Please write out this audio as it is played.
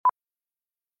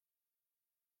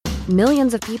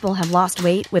Millions of people have lost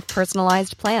weight with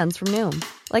personalized plans from Noom.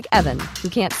 Like Evan, who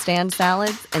can't stand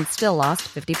salads and still lost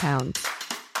 50 pounds.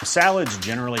 Salads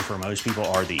generally for most people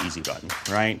are the easy button,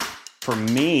 right? For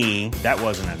me, that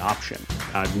wasn't an option.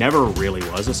 I never really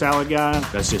was a salad guy.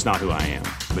 That's just not who I am.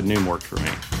 But Noom worked for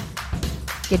me.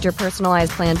 Get your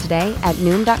personalized plan today at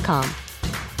Noom.com.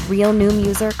 Real Noom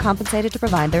user compensated to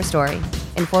provide their story.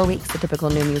 In 4 weeks, the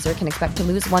typical Noom user can expect to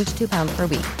lose 1 to 2 pounds per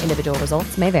week. Individual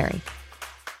results may vary.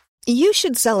 You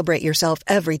should celebrate yourself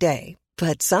every day.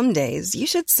 But some days, you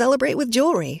should celebrate with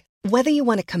jewelry. Whether you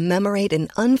want to commemorate an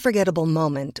unforgettable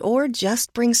moment or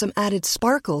just bring some added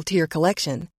sparkle to your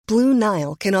collection, Blue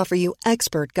Nile can offer you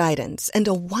expert guidance and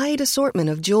a wide assortment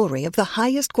of jewelry of the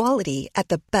highest quality at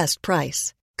the best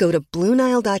price. Go to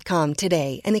BlueNile.com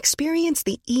today and experience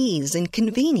the ease and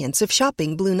convenience of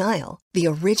shopping Blue Nile, the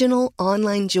original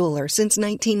online jeweler since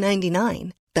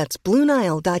 1999. That's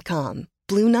BlueNile.com.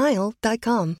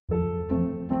 BlueNile.com.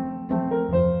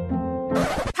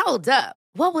 Hold up.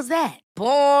 What was that?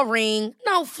 Boring.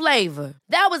 No flavor.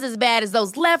 That was as bad as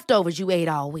those leftovers you ate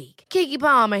all week. Keke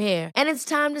Palmer here. And it's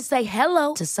time to say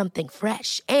hello to something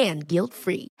fresh and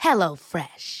guilt-free. Hello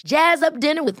Fresh. Jazz up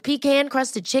dinner with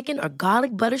pecan-crusted chicken or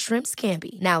garlic butter shrimp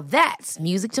scampi. Now that's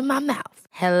music to my mouth.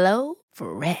 Hello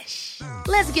Fresh.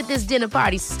 Let's get this dinner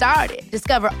party started.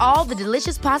 Discover all the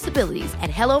delicious possibilities at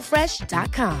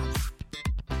HelloFresh.com.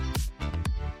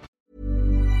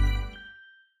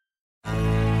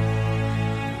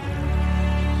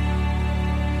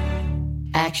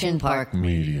 Action Park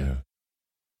Media.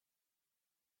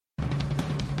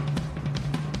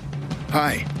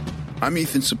 Hi, I'm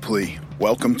Ethan Suplee.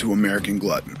 Welcome to American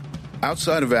Glutton.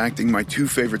 Outside of acting, my two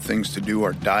favorite things to do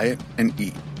are diet and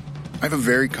eat. I have a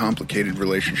very complicated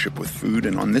relationship with food,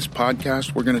 and on this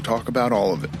podcast, we're going to talk about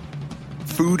all of it.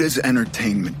 Food as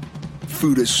entertainment,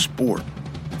 food as sport,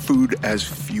 food as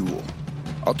fuel.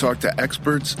 I'll talk to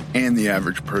experts and the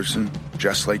average person,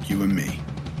 just like you and me.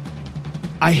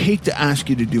 I hate to ask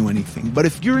you to do anything, but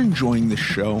if you're enjoying this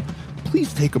show,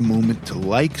 please take a moment to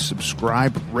like,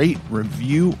 subscribe, rate,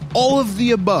 review, all of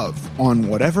the above on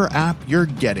whatever app you're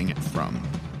getting it from.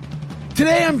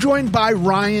 Today I'm joined by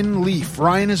Ryan Leaf.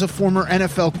 Ryan is a former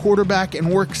NFL quarterback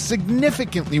and works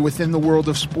significantly within the world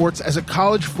of sports as a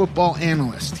college football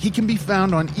analyst. He can be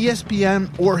found on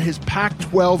ESPN or his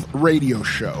Pac-12 radio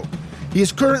show. He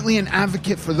is currently an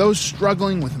advocate for those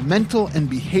struggling with mental and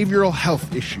behavioral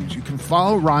health issues. You can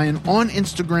follow Ryan on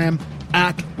Instagram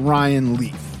at Ryan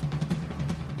Leaf.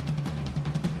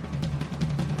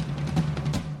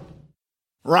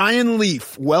 Ryan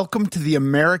Leaf, welcome to the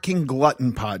American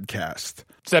Glutton Podcast.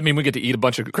 Does that mean we get to eat a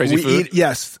bunch of crazy food?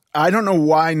 Yes. I don't know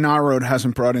why Narod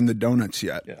hasn't brought in the donuts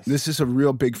yet. Yes. This is a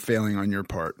real big failing on your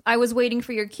part. I was waiting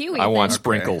for your cue. I want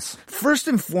sprinkles. First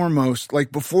and foremost,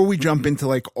 like before we jump into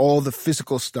like all the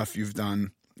physical stuff you've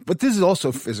done, but this is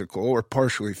also physical or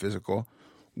partially physical.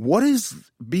 What is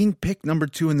being picked number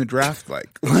 2 in the draft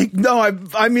like? Like, no,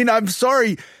 I mean, I'm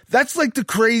sorry. That's like the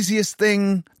craziest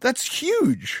thing. That's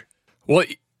huge. Well,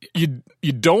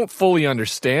 you don't fully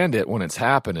understand it when it's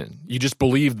happening. You just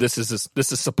believe this is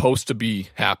supposed to be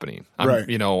happening. Right.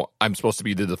 You know, I'm supposed to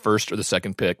be either the first or the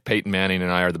second pick. Peyton Manning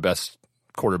and I are the best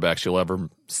quarterbacks you'll ever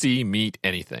see, meet,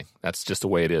 anything. That's just the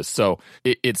way it is. So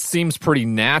it seems pretty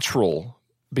natural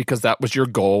because that was your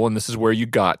goal and this is where you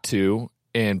got to.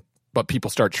 But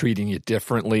people start treating you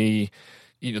differently.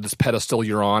 You know, this pedestal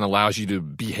you're on allows you to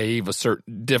behave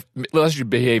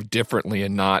differently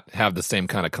and not have the same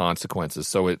kind of consequences.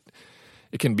 So it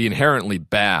can be inherently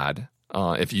bad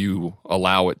if you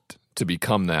allow it to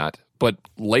become that. But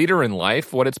later in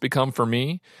life, what it's become for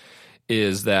me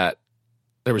is that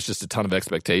there was just a ton of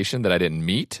expectation that I didn't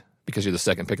meet because you're the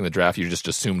second pick in the draft. You're just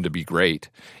assumed to be great.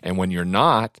 And when you're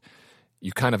not,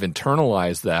 you kind of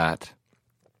internalize that.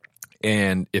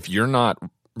 And if you're not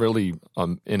really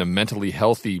in a mentally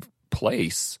healthy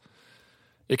place,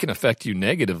 it can affect you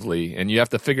negatively. And you have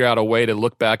to figure out a way to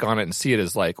look back on it and see it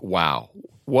as like, wow,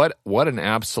 what an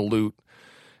absolute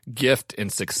gift and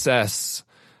success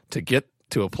to get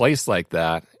to a place like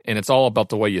that. And it's all about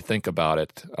the way you think about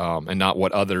it and not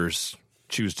what others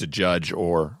choose to judge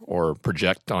or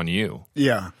project on you.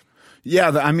 Yeah. Yeah,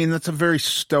 I mean, that's a very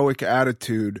stoic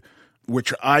attitude,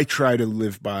 which I try to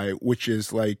live by, which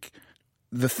is like,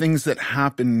 the things that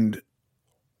happened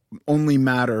only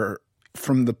matter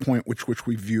from the point which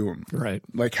we view them. Right.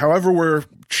 Like however we're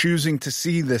choosing to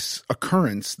see this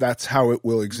occurrence, that's how it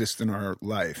will exist in our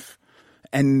life.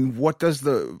 And what does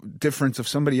the difference of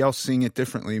somebody else seeing it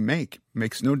differently make?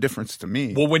 Makes no difference to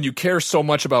me. Well, when you care so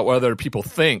much about what other people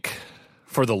think,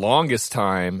 for the longest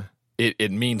time,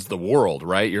 it means the world,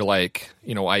 right? You're like,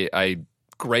 you know, I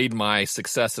grade my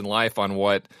success in life on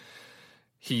what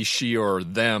he, she, or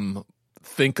them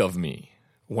think of me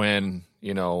when,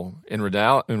 you know, in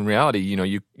reality, you know,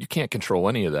 you can't control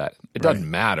any of that. It doesn't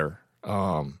matter.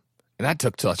 And that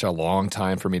took such a long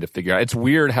time for me to figure out. It's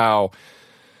weird how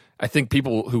I think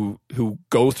people who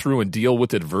go through and deal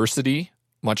with adversity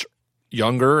much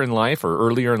younger in life or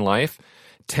earlier in life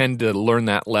tend to learn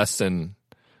that lesson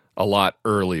a lot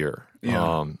earlier.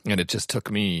 Yeah. And it just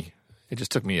took me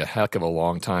a heck of a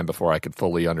long time before I could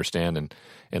fully understand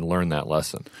and learn that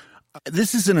lesson.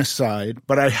 This is an aside,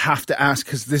 but I have to ask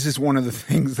because this is one of the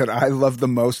things that I love the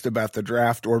most about the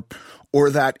draft, or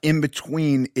that in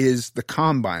between is the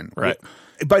combine. Right.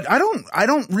 But I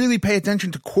don't really pay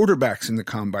attention to quarterbacks in the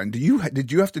combine. Did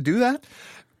you have to do that?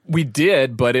 We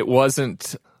did, but it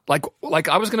wasn't like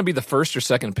I was going to be the first or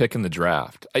second pick in the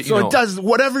draft. So it does,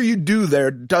 whatever you do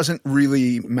there doesn't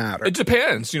really matter. It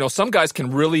depends. You know, some guys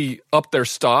can really up their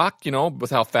stock, you know,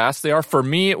 with how fast they are. For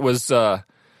me, it was.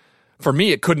 For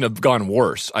me, it couldn't have gone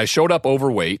worse. I showed up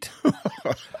overweight.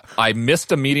 I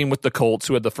missed a meeting with the Colts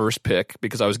who had the first pick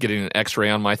because I was getting an X-ray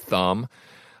on my thumb.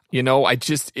 You know, I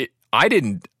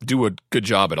didn't do a good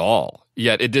job at all.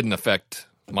 Yet it didn't affect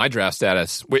my draft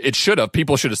status. It should have.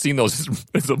 People should have seen those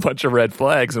as a bunch of red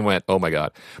flags and went, "Oh my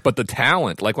God!" But the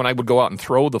talent, like when I would go out and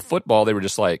throw the football, they were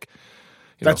just like,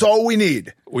 "That's all we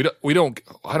need." We don't.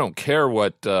 I don't care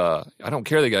what. I don't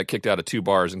care they got kicked out of 2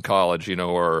 bars in college, you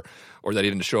know, or that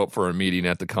he didn't show up for a meeting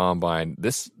at the combine.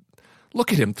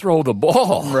 Look at him throw the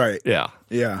ball. Right. Yeah.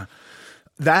 Yeah.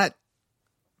 That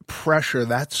pressure,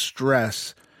 that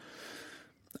stress,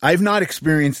 I've not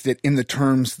experienced it in the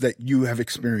terms that you have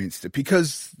experienced it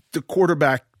because the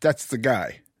quarterback, that's the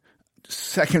guy.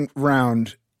 Second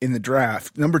round in the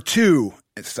draft. Number 2,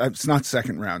 it's not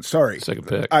second round. Sorry. Second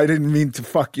pick. I didn't mean to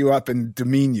fuck you up and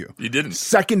demean you. You didn't.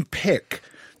 Second pick.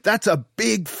 That's a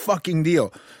big fucking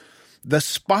deal. The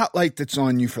spotlight that's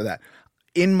on you for that.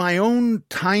 In my own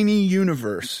tiny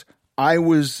universe, I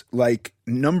was like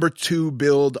number 2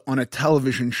 build on a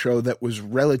television show that was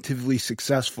relatively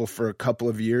successful for a couple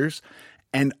of years.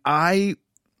 And I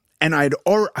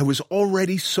was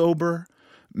already sober,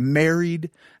 married,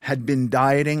 had been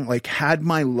dieting, like had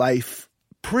my life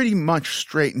pretty much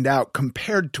straightened out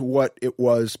compared to what it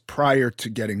was prior to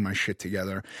getting my shit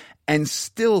together, and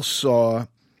still saw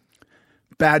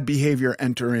bad behavior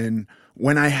enter in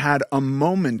when I had a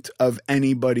moment of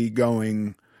anybody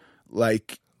going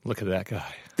like, look at that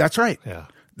guy. That's right. Yeah.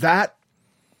 That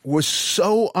was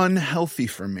so unhealthy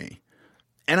for me.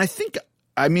 And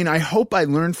I hope I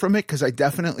learned from it because I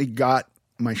definitely got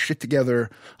my shit together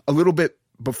a little bit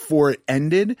before it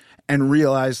ended and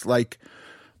realized like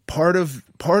part of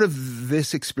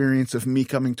this experience of me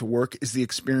coming to work is the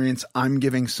experience I'm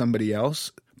giving somebody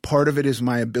else. Part of it is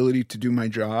my ability to do my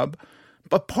job.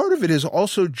 But part of it is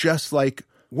also just like,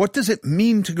 what does it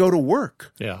mean to go to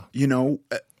work? Yeah. You know,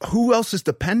 who else is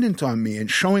dependent on me? And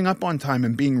showing up on time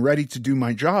and being ready to do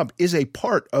my job is a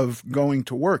part of going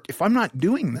to work. If I'm not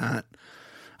doing that,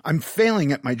 I'm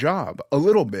failing at my job a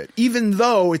little bit. Even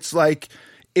though it's like,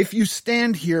 if you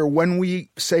stand here when we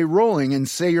say rolling and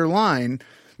say your line,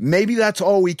 maybe that's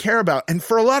all we care about. And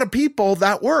for a lot of people,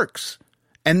 that works.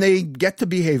 And they get to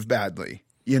behave badly,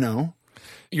 you know?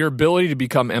 Your ability to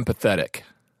become empathetic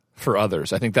for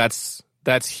others. I think that's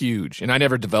huge. And I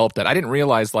never developed that. I didn't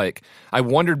realize, like, I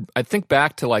think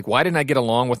back to, like, why didn't I get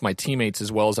along with my teammates as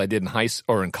well as I did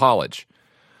in college?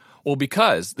 Well,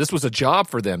 because this was a job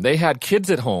for them. They had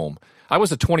kids at home. I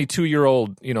was a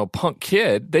 22-year-old, you know, punk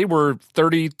kid. They were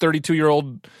 30,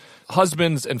 32-year-old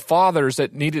husbands and fathers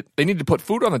that needed to put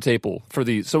food on the table for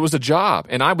these. So it was a job.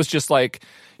 And I was just like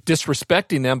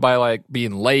disrespecting them by like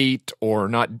being late or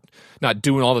not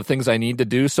doing all the things I need to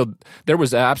do. So there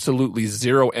was absolutely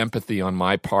zero empathy on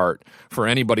my part for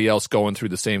anybody else going through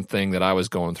the same thing that I was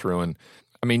going through. And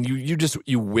I mean,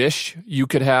 you wish you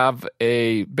could have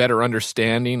a better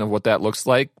understanding of what that looks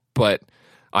like, but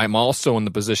I'm also in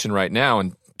the position right now,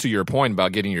 and to your point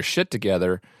about getting your shit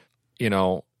together, you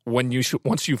know,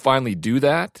 once you finally do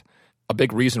that, a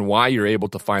big reason why you're able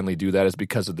to finally do that is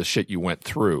because of the shit you went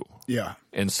through. Yeah.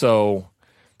 And so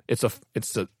it's a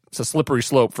slippery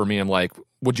slope for me. I'm like,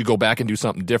 would you go back and do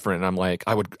something different? And I'm like,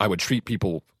 I would treat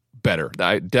people better.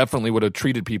 I definitely would have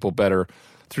treated people better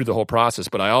through the whole process.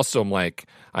 But I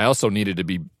also needed to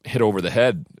be hit over the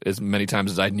head as many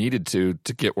times as I needed to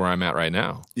get where I'm at right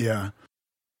now. Yeah.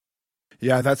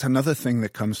 Yeah, that's another thing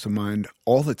that comes to mind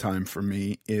all the time for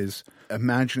me is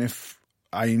imagine if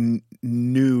I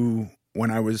knew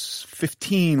when I was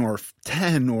 15 or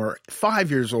 10 or 5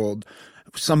 years old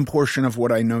some portion of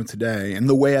what I know today and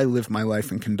the way I live my life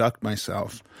and conduct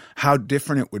myself, how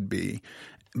different it would be.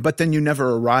 But then you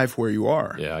never arrive where you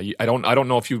are. Yeah, I don't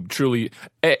know if you truly.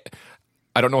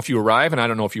 I don't know if you arrive, and I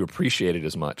don't know if you appreciate it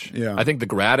as much. Yeah. I think the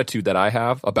gratitude that I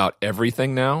have about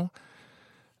everything now,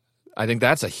 I think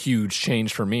that's a huge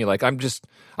change for me. Like I'm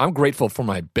grateful for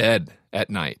my bed at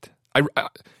night.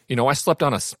 I slept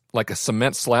on a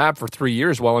cement slab for 3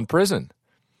 years while in prison.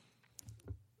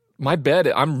 My bed,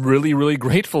 I'm really, really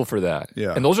grateful for that.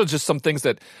 Yeah. And those are just some things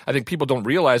that I think people don't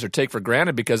realize or take for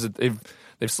granted because they've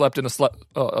slept in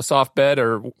a soft bed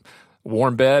or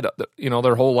warm bed,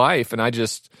 their whole life. And I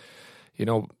just,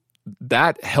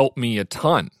 that helped me a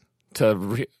ton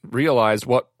to realize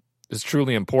what is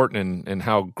truly important and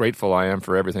how grateful I am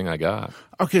for everything I got.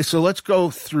 Okay, so let's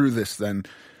go through this then.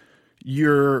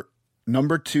 You're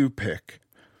number 2 pick.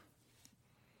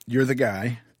 You're the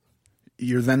guy.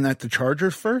 You're then at the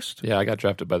Chargers first? Yeah, I got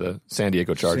drafted by the San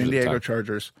Diego Chargers. San Diego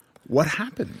Chargers. What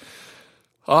happened?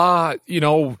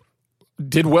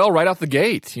 Did well right out the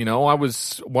gate. I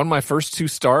was won my first 2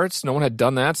 starts. No one had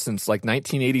done that since like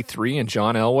 1983 and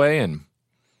John Elway. And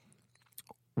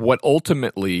what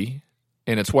ultimately,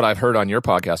 and it's what I've heard on your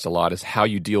podcast a lot, is how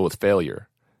you deal with failure.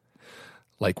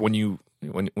 Like when you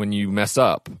mess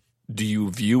up, do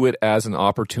you view it as an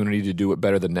opportunity to do it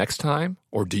better the next time?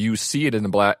 Or do you see it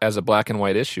as a black and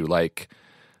white issue? Like,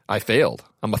 I failed.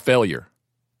 I'm a failure.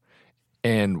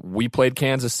 And we played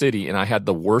Kansas City, and I had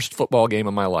the worst football game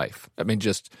of my life. I mean,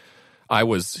 I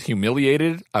was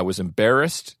humiliated. I was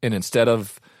embarrassed. And instead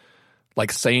of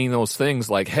like saying those things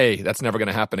like, hey, that's never going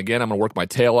to happen again, I'm going to work my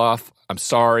tail off, I'm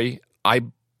sorry, I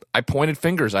pointed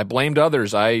fingers. I blamed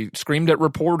others. I screamed at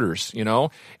reporters,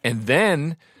 And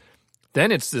then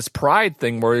it's this pride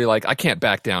thing where you're like, I can't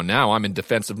back down now. I'm in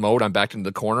defensive mode. I'm backed into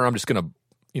the corner. I'm just going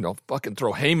to, fucking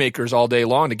throw haymakers all day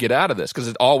long to get out of this because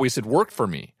it always had worked for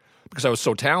me because I was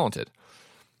so talented.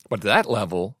 But at that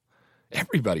level,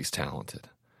 everybody's talented.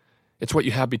 It's what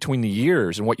you have between the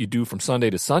years and what you do from Sunday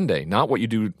to Sunday, not what you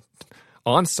do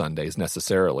on Sundays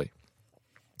necessarily.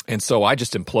 And so I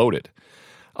just imploded.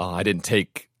 I didn't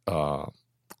take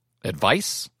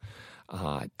advice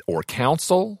or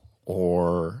counsel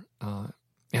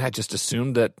and I just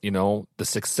assumed that, the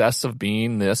success of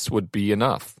being this would be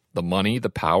enough. The money, the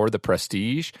power, the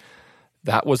prestige,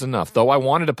 that was enough. Though I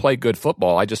wanted to play good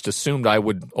football, I just assumed I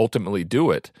would ultimately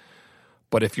do it.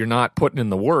 But if you're not putting in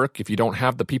the work, if you don't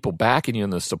have the people backing you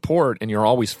and the support, and you're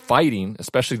always fighting,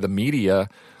 especially the media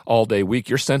all day week,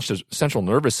 your central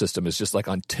nervous system is just like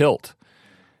on tilt.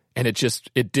 And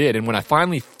it did. And when I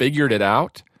finally figured it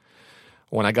out,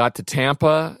 when I got to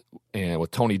Tampa and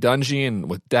with Tony Dungy and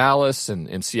with Dallas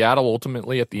and Seattle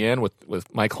ultimately at the end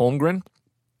with Mike Holmgren,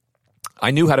 I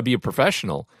knew how to be a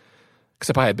professional,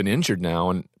 except I had been injured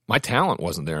now and my talent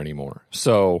wasn't there anymore.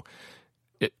 So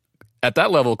at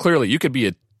that level, clearly you could be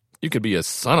a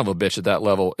son of a bitch at that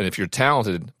level, and if you're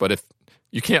talented, but if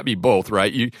you can't be both,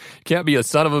 right? You can't be a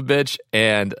son of a bitch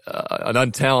and an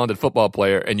untalented football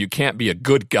player, and you can't be a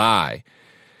good guy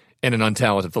and an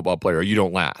untalented football player, or you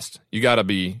don't last. You got to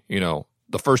be,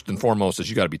 the first and foremost is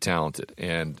you got to be talented.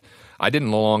 And I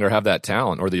didn't no longer have that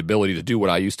talent or the ability to do what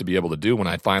I used to be able to do when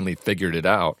I finally figured it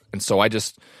out. And so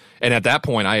and at that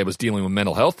point, I was dealing with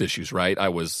mental health issues, right? I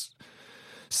was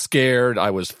scared,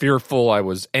 I was fearful, I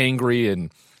was angry,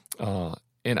 and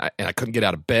I couldn't get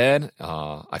out of bed.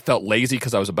 I felt lazy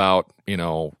because I was about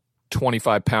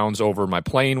 25 pounds over my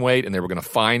playing weight, and they were going to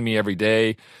fine me every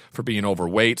day for being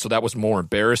overweight. So that was more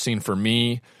embarrassing for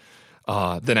me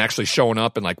than actually showing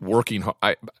up and like working.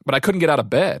 But I couldn't get out of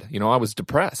bed. I was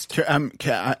depressed.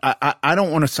 I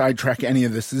don't want to sidetrack any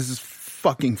of this. This is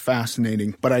fucking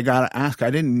fascinating. But I got to ask, I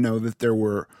didn't know that there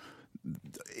were.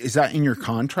 Is that in your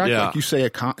contract? Yeah. Like you say,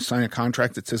 sign a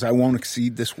contract that says I won't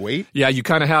exceed this weight? Yeah, you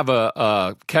kind of have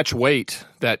a catch weight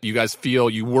that you guys feel.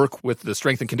 You work with the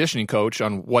strength and conditioning coach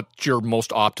on what your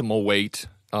most optimal weight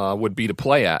would be to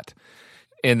play at,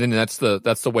 and then that's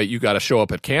the weight you got to show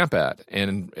up at camp at.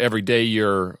 And every day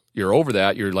you're over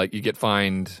that, you get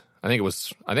fined. I think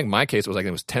in my case it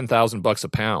was $10,000 a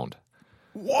pound.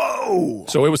 Whoa!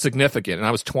 So it was significant, and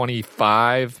I was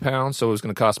 25 pounds, so it was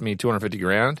going to cost me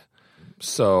 $250,000.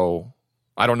 So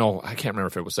I don't know. I can't remember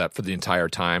if it was that for the entire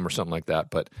time or something like that,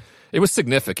 but it was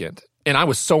significant. And I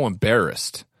was so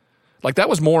embarrassed. Like that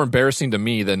was more embarrassing to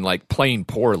me than like playing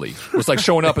poorly. It was like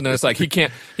showing up and then it's like he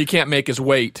can't make his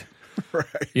weight.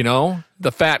 Right.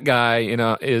 The fat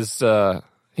guy, is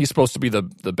he's supposed to be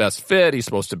the best fit. He's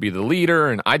supposed to be the leader,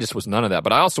 and I just was none of that.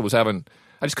 But I also I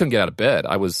just couldn't get out of bed.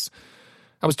 I was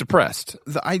depressed.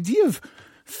 The idea of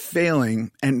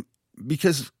failing, and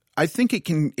because I think it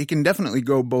can definitely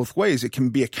go both ways. It can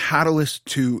be a catalyst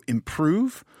to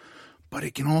improve, but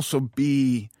it can also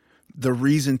be the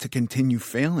reason to continue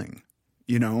failing.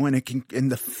 you know, and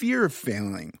and the fear of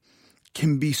failing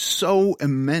can be so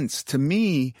immense. To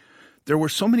me, there were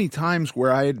so many times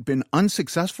where I had been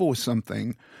unsuccessful with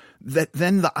something that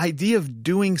then the idea of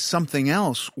doing something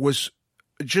else was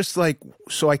just like,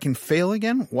 so I can fail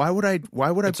again? Why would I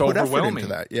put effort into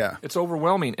that? Yeah. It's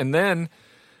overwhelming. And then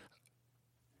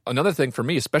another thing for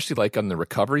me, especially like on the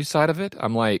recovery side of it,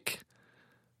 I'm like,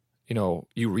 you know,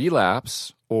 you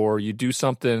relapse or you do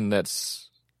something that's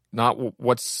not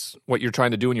what you're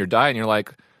trying to do in your diet, and you're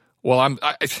like, well,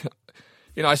 I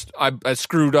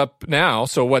screwed up now,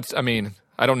 so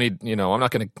I don't need, you know, I'm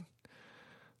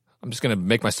just going to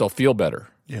make myself feel better.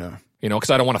 Yeah. You know,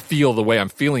 because I don't want to feel the way I'm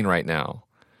feeling right now,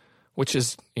 which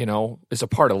is, you know, is a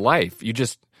part of life.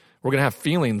 We're going to have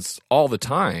feelings all the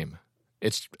time.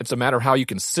 It's a matter of how you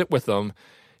can sit with them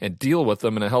and deal with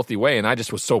them in a healthy way. And I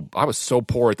was so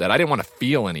poor at that. I didn't want to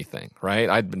feel anything, right?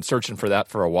 I'd been searching for that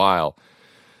for a while,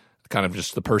 kind of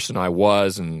just the person I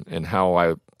was and how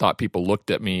I thought people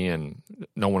looked at me, and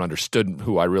no one understood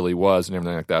who I really was and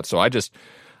everything like that. So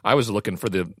I was looking for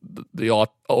the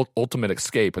ultimate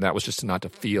escape, and that was just not to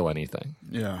feel anything.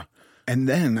 Yeah. And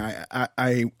then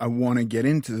I want to get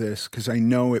into this because I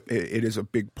know it is a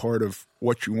big part of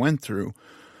what you went through.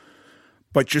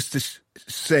 But just to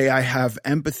say I have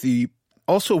empathy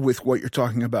also with what you're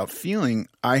talking about feeling,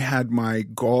 I had my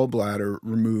gallbladder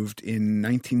removed in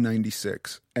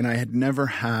 1996, and I had never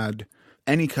had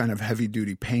any kind of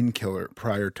heavy-duty painkiller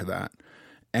prior to that.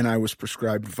 And I was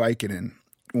prescribed Vicodin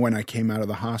when I came out of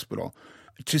the hospital.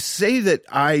 To say that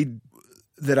I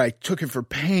took it for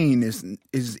pain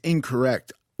is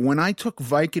incorrect. When I took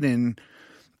Vicodin,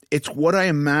 it's what I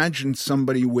imagined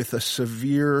somebody with a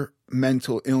severe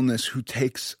mental illness who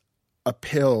takes a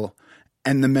pill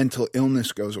and the mental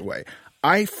illness goes away.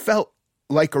 I felt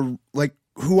like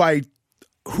who I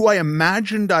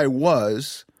imagined I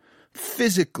was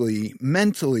physically,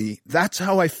 mentally. That's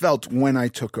how I felt when I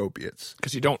took opiates.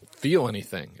 Because you don't feel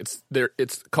anything.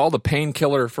 It's called a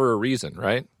painkiller for a reason,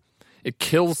 right? It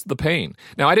kills the pain.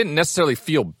 Now, I didn't necessarily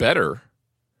feel better,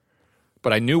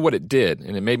 but I knew what it did,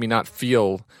 and it made me not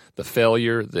feel the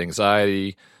failure, the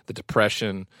anxiety, the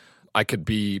depression.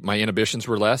 My inhibitions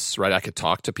were less, right? I could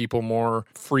talk to people more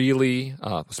freely,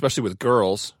 especially with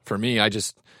girls. For me, I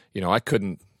just, you know, I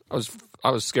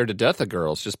was scared to death of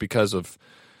girls just because of,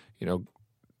 you know,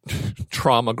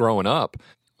 trauma growing up.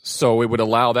 So it would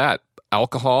allow that.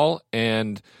 Alcohol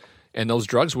and those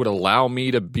drugs would allow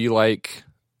me to be like,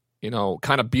 you know,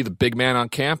 kind of be the big man on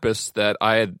campus that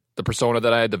the persona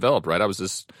that I had developed, right? I was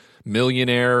this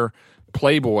millionaire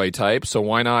playboy type, so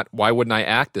why wouldn't I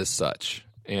act as such?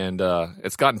 And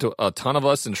it's gotten to a ton of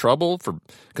us in trouble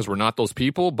because we're not those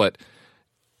people, but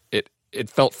it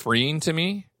felt freeing to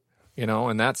me, you know,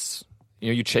 and that's, you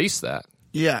know, you chase that.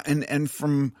 Yeah, and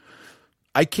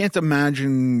I can't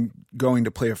imagine going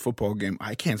to play a football game.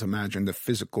 I can't imagine the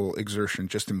physical exertion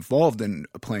just involved in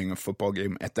playing a football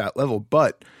game at that level,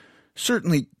 but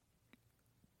certainly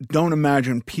don't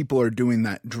imagine people are doing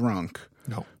that drunk.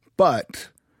 No. But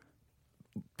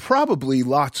probably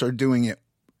lots are doing it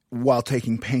while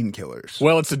taking painkillers.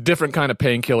 Well, it's a different kind of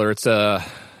painkiller. It's a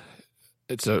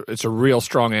real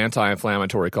strong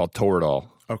anti-inflammatory called Toradol.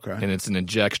 Okay. And it's an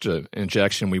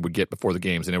injection we would get before the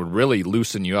games, and it would really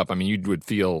loosen you up. I mean, you would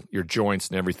feel your joints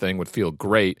and everything would feel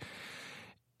great.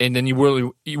 And then you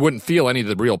wouldn't feel any of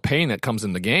the real pain that comes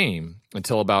in the game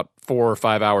until about 4 or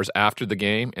 5 hours after the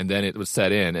game, and then it would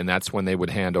set in, and that's when they would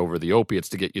hand over the opiates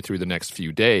to get you through the next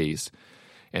few days.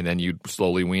 And then you'd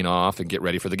slowly wean off and get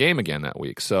ready for the game again that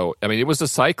week. So, I mean, it was a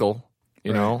cycle,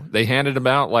 you know. They handed them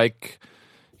out like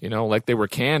they were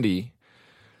candy.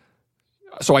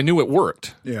 So I knew it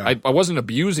worked. Yeah. I wasn't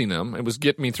abusing them. It was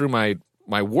getting me through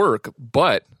my work.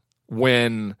 But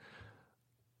when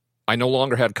I no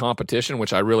longer had competition,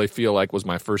 which I really feel like was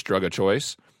my first drug of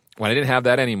choice, when I didn't have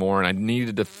that anymore and I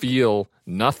needed to feel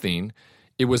nothing,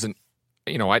 it wasn't,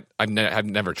 you know, I've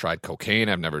never tried cocaine.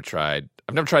 I've never tried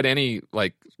any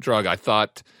like drug. I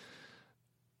thought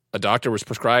a doctor was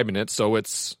prescribing it, so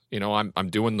it's, you know, I'm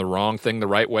doing the wrong thing the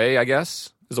right way, I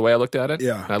guess, is the way I looked at it.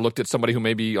 Yeah. And I looked at somebody who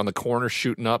may be on the corner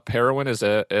shooting up heroin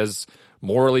as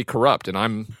morally corrupt, and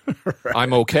I'm Right.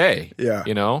 I'm okay. Yeah.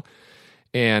 You know?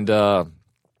 And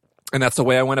that's the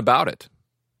way I went about it.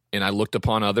 And I looked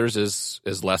upon others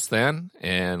as less than,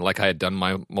 and like I had done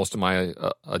most of my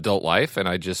adult life, and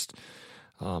I just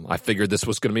I figured this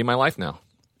was going to be my life now.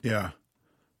 Yeah.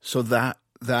 So that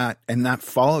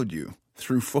followed you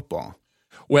through football.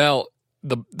 Well,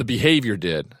 the behavior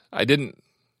did. I'd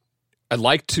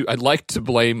like to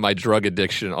blame my drug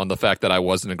addiction on the fact that I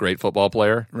wasn't a great football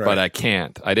player, Right. but I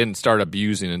can't. I didn't start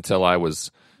abusing until I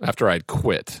was after I'd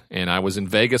quit. And I was in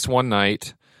Vegas one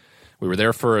night. We were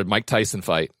there for a Mike Tyson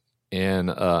fight, and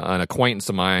an acquaintance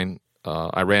of mine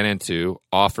I ran into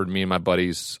offered me and my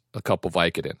buddies a cup of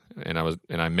Vicodin, and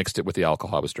I mixed it with the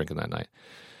alcohol I was drinking that night.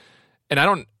 And I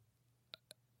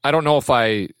don't know if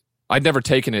I'd never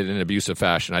taken it in an abusive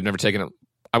fashion. I'd never taken it.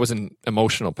 I was in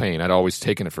emotional pain. I'd always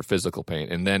taken it for physical pain.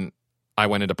 And then I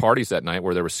went into parties that night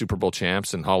where there were Super Bowl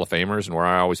champs and Hall of Famers, and where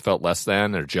I always felt less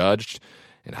than or judged,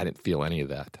 and I didn't feel any of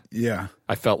that. Yeah.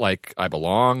 I felt like I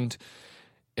belonged,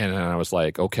 and then I was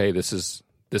like, okay, this is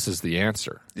the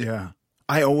answer. Yeah.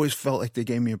 I always felt like they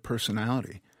gave me a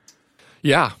personality.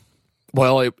 Yeah.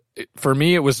 Well, for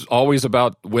me, it was always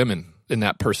about women in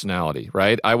that personality,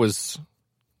 right? I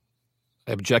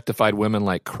objectified women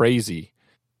like crazy,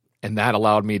 and that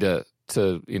allowed me to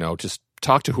just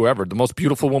talk to whoever, the most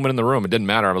beautiful woman in the room. It didn't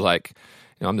matter. I was like,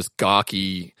 I'm this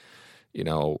gawky,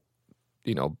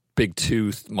 big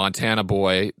tooth Montana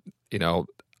boy.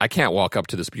 I can't walk up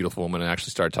to this beautiful woman and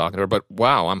actually start talking to her. But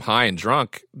wow, I'm high and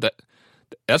drunk.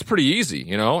 That's pretty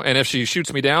easy, And if she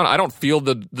shoots me down, I don't feel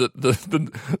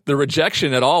the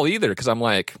rejection at all either, because I'm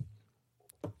like,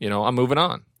 I'm moving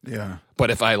on. Yeah.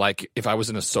 But if I was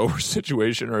in a sober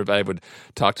situation, or if I would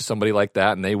talk to somebody like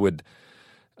that and they would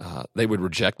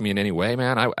reject me in any way,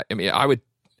 man,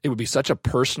 it would be such a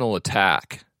personal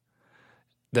attack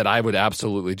that I would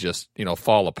absolutely just,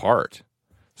 fall apart.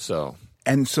 So.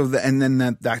 And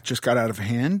then that just got out of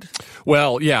hand?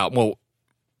 Well, yeah. Well,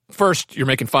 first you're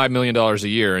making $5 million a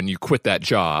year and you quit that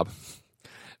job,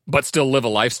 but still live a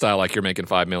lifestyle like you're making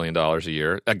 $5 million a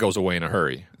year. That goes away in a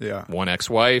hurry. Yeah. One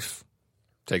ex-wife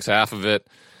takes half of it.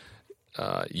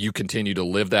 You continue to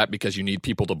live that because you need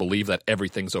people to believe that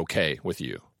everything's okay with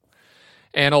you.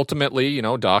 And ultimately,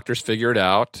 doctors figure it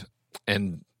out.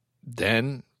 And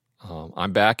then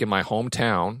I'm back in my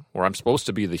hometown where I'm supposed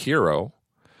to be the hero,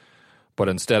 but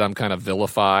instead I'm kind of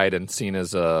vilified and seen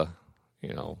as how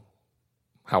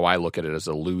I look at it, as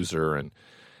a loser. And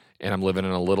I'm living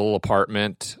in a little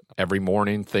apartment every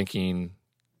morning thinking,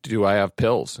 do I have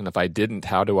pills? And if I didn't,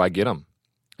 how do I get them?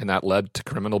 And that led to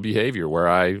criminal behavior, where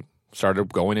I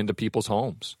started going into people's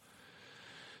homes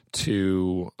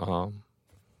to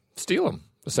steal them,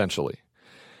 essentially.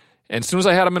 And as soon as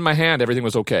I had them in my hand, everything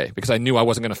was okay, because I knew I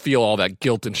wasn't going to feel all that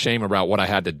guilt and shame about what I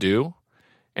had to do.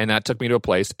 And that took me to a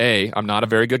place, I'm not a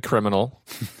very good criminal.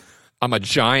 I'm a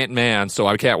giant man, so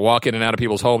I can't walk in and out of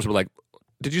people's homes and be like,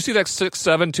 did you see that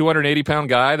 6'7", 280-pound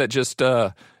guy that just,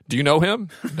 do you know him?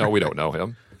 No, we don't know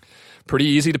him. Pretty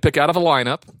easy to pick out of a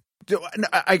lineup.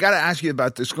 I got to ask you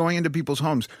about this. Going into people's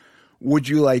homes, would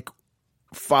you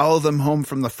follow them home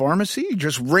from the pharmacy?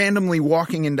 Just randomly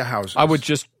walking into houses? I would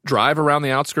just drive around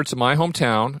the outskirts of my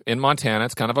hometown in Montana.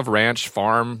 It's kind of a ranch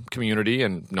farm community,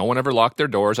 and no one ever locked their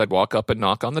doors. I'd walk up and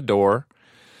knock on the door.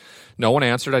 No one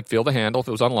answered. I'd feel the handle. If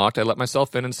it was unlocked, I'd let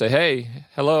myself in and say, hey,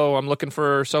 hello, I'm looking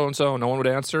for so-and-so. No one would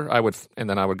answer. And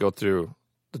then I would go through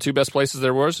the two best places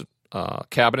there was,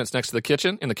 cabinets next to the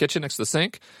kitchen, in the kitchen next to the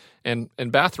sink, and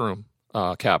bathroom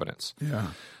cabinets.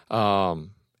 Yeah.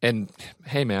 And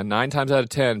hey, man, 9 times out of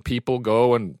 10, people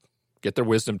go and get their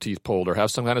wisdom teeth pulled or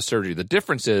have some kind of surgery. The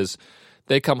difference is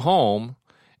they come home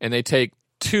and they take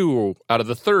 2 out of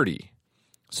the 30.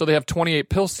 So they have 28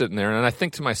 pills sitting there. And I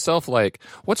think to myself,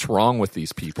 what's wrong with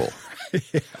these people?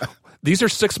 Yeah. These are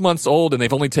 6 months old and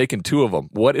they've only taken 2 of them.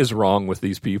 What is wrong with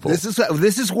these people? This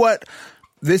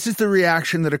is the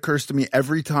reaction that occurs to me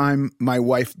every time my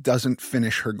wife doesn't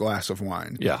finish her glass of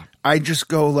wine. Yeah. I just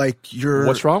go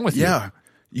what's wrong with you? Yeah.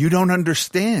 You don't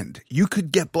understand. You could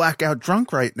get blackout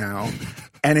drunk right now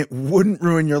and it wouldn't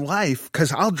ruin your life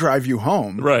because I'll drive you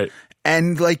home. Right.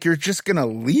 And you're just going to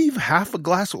leave half a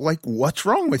glass. What's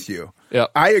wrong with you? Yeah.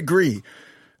 I agree.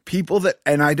 People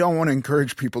and I don't want to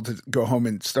encourage people to go home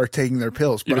and start taking their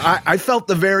pills, but I felt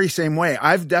the very same way.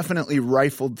 I've definitely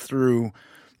rifled through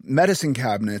medicine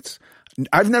cabinets.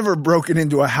 I've never broken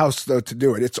into a house though to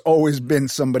do it. It's always been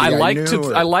somebody I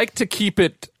knew. I like to keep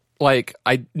it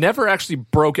I never actually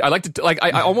broke. I like to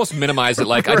I almost minimize it.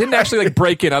 I didn't actually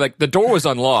break in. The door was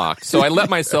unlocked, so I let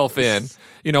myself in.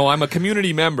 I'm a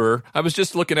community member. I was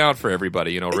just looking out for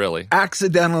everybody. Really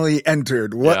accidentally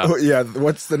entered. What? Yeah.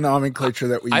 What's the nomenclature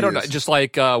that we use? I don't know. Just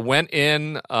went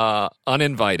in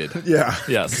uninvited. Yeah.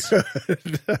 Yes.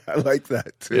 I like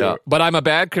that too. Yeah. But I'm a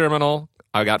bad criminal.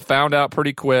 I got found out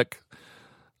pretty quick.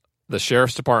 The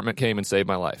sheriff's department came and saved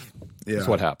my life. Yeah. That's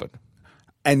what happened.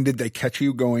 And did they catch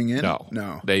you going in?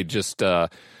 No. They just a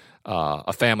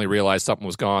family realized something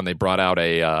was gone. They brought out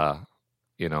a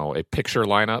picture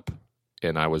lineup,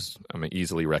 and I'm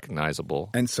easily recognizable.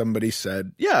 And somebody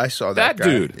said, "Yeah, I saw that guy."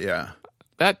 Dude. Yeah,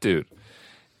 that dude.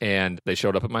 And they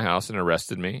showed up at my house and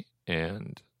arrested me,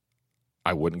 and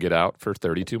I wouldn't get out for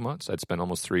 32 months. I'd spend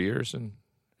almost 3 years in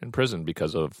prison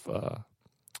because of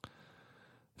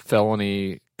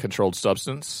felony controlled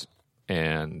substance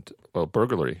and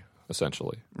burglary,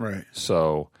 essentially. Right.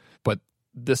 So, but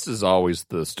this is always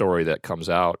the story that comes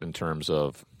out in terms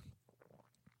of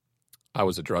I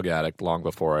was a drug addict long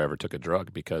before I ever took a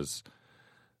drug because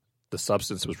the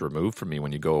substance was removed from me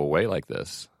when you go away like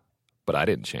this, but I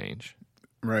didn't change.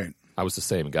 Right. I was the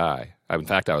same guy. In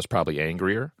fact, I was probably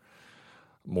angrier,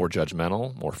 more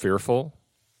judgmental, more fearful,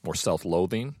 more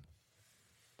self-loathing.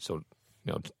 So,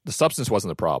 the substance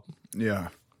wasn't the problem. Yeah.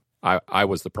 I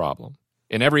was the problem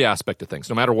in every aspect of things.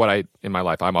 No matter what in my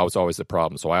life, I was always the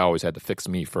problem. So I always had to fix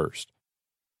me first.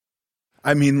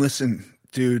 I mean, listen,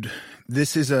 dude,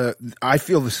 I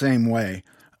feel the same way.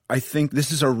 I think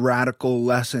this is a radical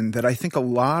lesson that I think a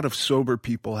lot of sober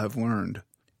people have learned.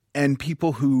 And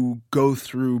people who go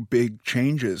through big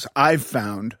changes, I've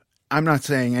found, I'm not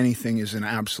saying anything is an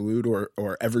absolute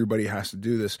or everybody has to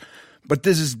do this, but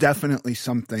this is definitely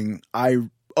something I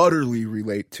utterly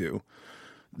relate to.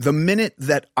 The minute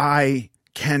that I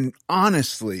can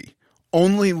honestly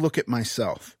only look at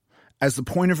myself as the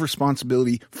point of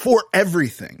responsibility for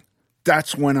everything,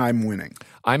 that's when I'm winning.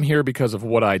 I'm here because of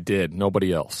what I did,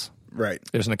 nobody else. Right.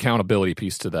 There's an accountability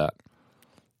piece to that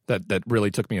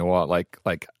really took me a while. Like,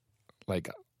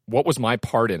 what was my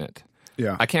part in it?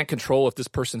 Yeah. I can't control if this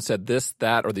person said this,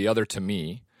 that, or the other to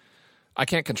me. I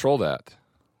can't control that.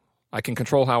 I can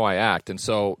control how I act. And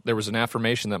so there was an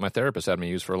affirmation that my therapist had me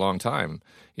use for a long time.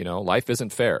 Life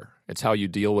isn't fair. It's how you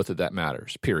deal with it that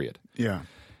matters, period. Yeah.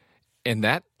 And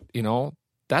that,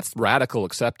 that's radical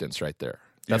acceptance right there.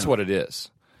 That's what it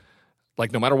is.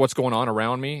 Like, no matter what's going on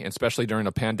around me, especially during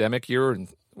a pandemic year and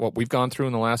what we've gone through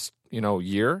in the last,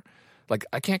 year, like,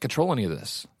 I can't control any of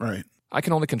this. Right. I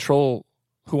can only control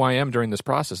who I am during this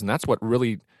process. And that's what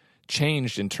really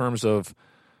changed in terms of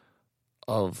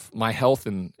my health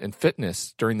and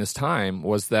fitness during this time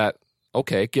was that,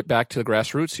 okay, get back to the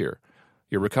grassroots here.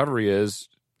 Your recovery is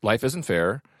life isn't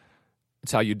fair.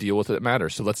 It's how you deal with it that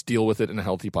matters. So let's deal with it in a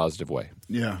healthy, positive way.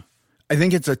 Yeah. I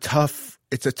think it's a tough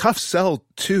sell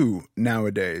too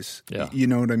nowadays. Yeah. You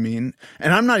know what I mean?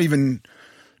 And I'm not even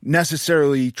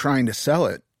necessarily trying to sell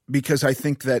it because I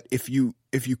think that if you're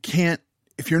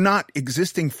not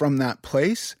existing from that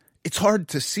place, it's hard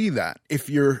to see that. If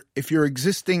you're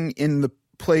existing in the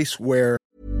place where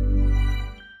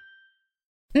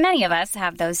Many of us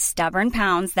have those stubborn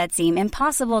pounds that seem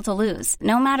impossible to lose,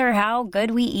 no matter how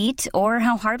good we eat or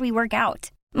how hard we work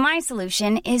out. My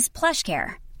solution is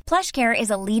PlushCare. PlushCare is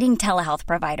a leading telehealth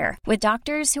provider with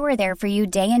doctors who are there for you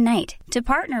day and night to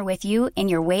partner with you in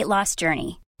your weight loss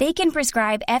journey. They can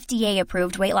prescribe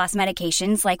FDA-approved weight loss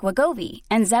medications like Wegovy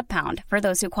and Zepbound for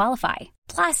those who qualify.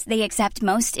 Plus, they accept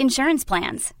most insurance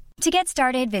plans. To get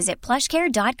started, visit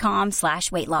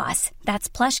plushcare.com/weightloss. That's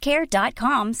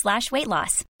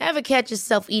plushcare.com/weightloss. Ever catch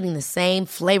yourself eating the same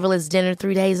flavorless dinner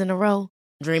 3 days in a row?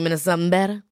 Dreaming of something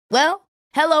better? Well,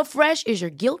 HelloFresh is your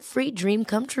guilt-free dream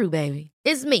come true, baby.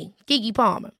 It's me, Keke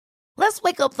Palmer. Let's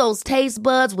wake up those taste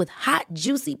buds with hot,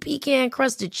 juicy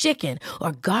pecan-crusted chicken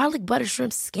or garlic butter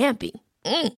shrimp scampi.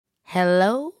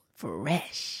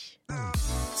 HelloFresh.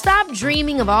 Stop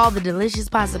dreaming of all the delicious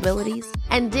possibilities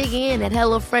and dig in at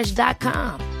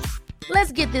HelloFresh.com.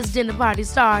 Let's get this dinner party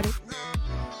started.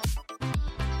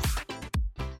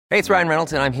 Hey, it's Ryan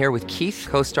Reynolds, and I'm here with Keith,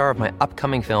 co-star of my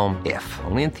upcoming film, If,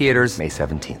 only in theaters May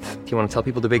 17th. Do you want to tell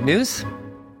people the big news?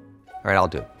 All right, I'll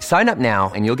do it. Sign up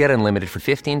now and you'll get unlimited for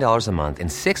 $15 a month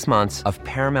and 6 months of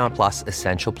Paramount Plus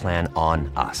Essential Plan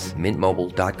on us.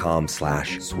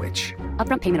 MintMobile.com/switch.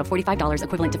 Upfront payment of $45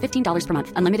 equivalent to $15 per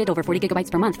month. Unlimited over 40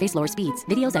 gigabytes per month. Face lower speeds.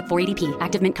 Videos at 480p.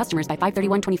 Active Mint customers by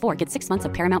 531.24 get 6 months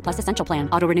of Paramount Plus Essential Plan.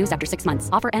 Auto renews after 6 months.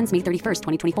 Offer ends May 31st,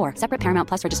 2024. Separate Paramount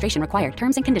Plus registration required.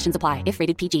 Terms and conditions apply if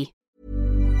rated PG.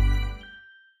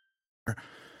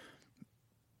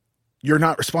 You're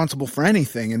not responsible for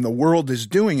anything and the world is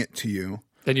doing it to you.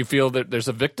 Then you feel that there's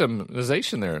a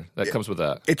victimization there that comes with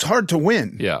that. It's hard to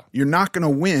win. Yeah. You're not going to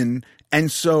win.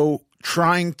 And so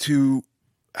trying to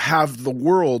have the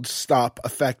world stop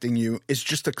affecting you is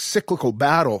just a cyclical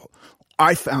battle.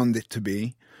 I found it to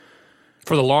be.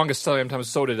 For the longest time,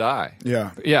 so did I.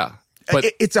 Yeah. Yeah. But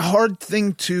it's a hard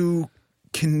thing to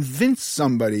convince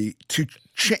somebody to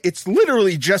it's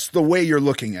literally just the way you're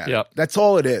looking at it. That's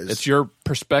all it is. It's your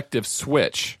perspective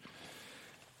switch.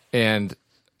 And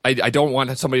I don't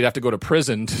want somebody to have to go to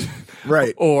prison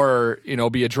right. or,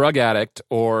 be a drug addict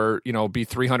or, be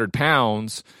 300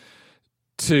 pounds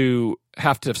to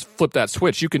have to flip that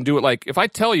switch. You can do it if I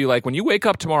tell you, when you wake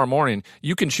up tomorrow morning,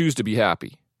 you can choose to be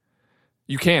happy.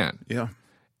 You can. Yeah.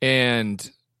 And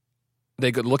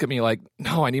they could look at me like,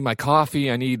 no, I need my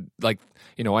coffee. I need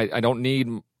I don't need,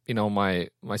 my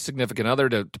significant other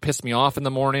to piss me off in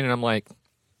the morning. And I'm like,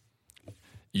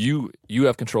 you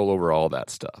have control over all that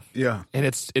stuff. Yeah. And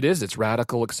it's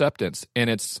radical acceptance. And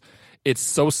it's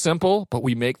so simple, but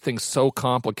we make things so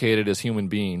complicated as human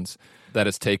beings that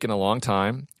it's taken a long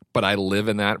time. But I live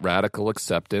in that radical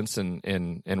acceptance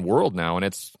and world now, and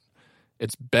it's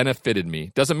benefited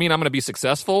me. Doesn't mean I'm going to be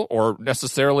successful or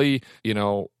necessarily,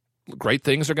 great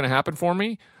things are going to happen for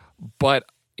me. But,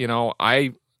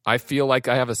 I feel like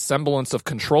I have a semblance of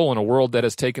control in a world that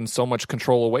has taken so much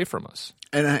control away from us.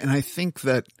 And I think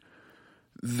that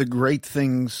the great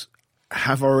things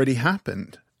have already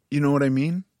happened. You know what I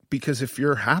mean? Because if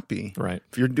you're happy, right,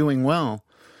 if you're doing well,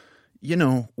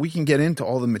 we can get into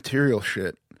all the material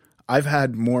shit. I've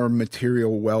had more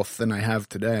material wealth than I have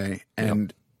today,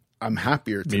 and I'm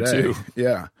happier today. Me too.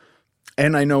 Yeah.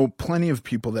 And I know plenty of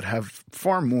people that have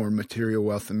far more material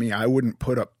wealth than me. I wouldn't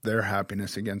put up their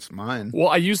happiness against mine. Well,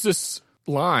 I use this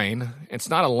line. It's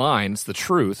not a line. It's the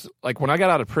truth. Like when I got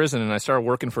out of prison and I started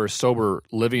working for a sober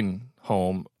living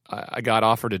home, I got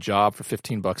offered a job for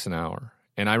 $15 an hour.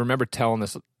 And I remember telling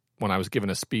this when I was giving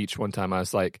a speech one time. I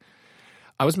was like,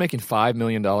 I was making $5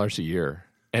 million a year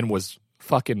and was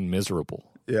fucking miserable.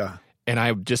 Yeah. And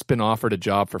I've just been offered a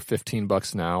job for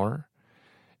 $15 an hour.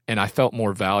 And I felt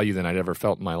more value than I'd ever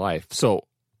felt in my life. So,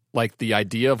 like, the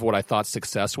idea of what I thought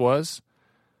success was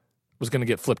going to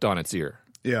get flipped on its ear.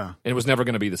 Yeah. And it was never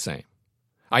going to be the same.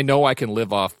 I know I can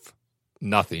live off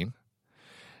nothing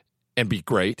and be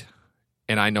great.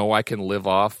 And I know I can live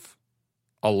off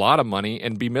a lot of money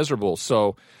and be miserable.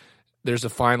 So, there's a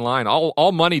fine line.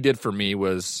 All money did for me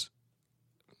was,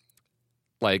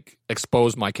 like,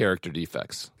 expose my character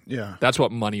defects. Yeah. That's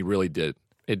what money really did.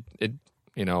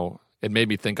 It made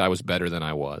me think I was better than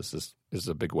I was, is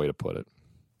a big way to put it.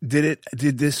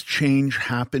 Did this change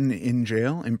happen in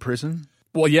jail, in prison?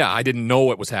 Well, yeah, I didn't know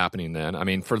what was happening then. I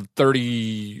mean, for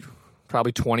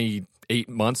probably 28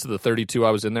 months of the 32 I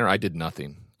was in there, I did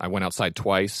nothing. I went outside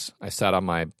twice. I sat on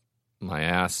my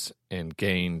ass and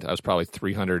gained, I was probably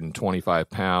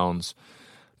 325 pounds,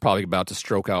 probably about to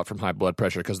stroke out from high blood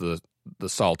pressure because of the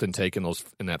salt intake in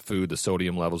that food, the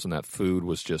sodium levels in that food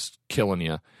was just killing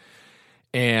you.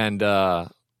 And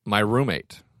my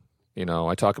roommate,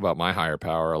 I talk about my higher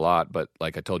power a lot, but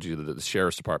like I told you, the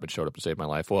sheriff's department showed up to save my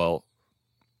life. Well,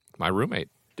 my roommate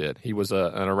did. He was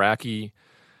an Iraqi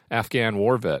Afghan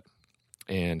war vet,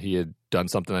 and he had done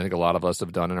something I think a lot of us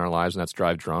have done in our lives, and that's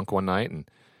drive drunk one night. And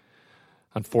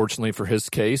unfortunately for his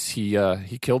case, he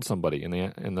killed somebody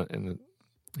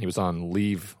he was on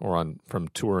leave or from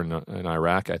tour in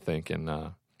Iraq, I think,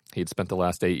 and he'd spent the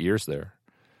last 8 years there.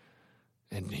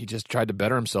 And he just tried to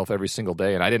better himself every single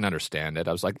day, and I didn't understand it.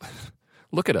 I was like,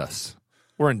 "Look at us.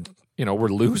 We're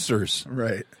losers."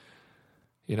 Right.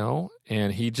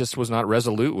 And he just was not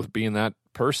resolute with being that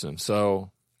person.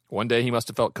 So one day he must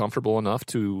have felt comfortable enough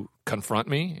to confront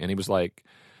me, and he was like,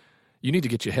 "You need to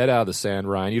get your head out of the sand,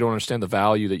 Ryan. You don't understand the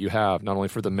value that you have, not only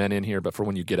for the men in here, but for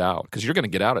when you get out, because you're going to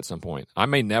get out at some point. I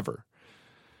may never."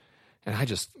 And I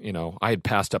just, I had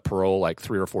passed up parole like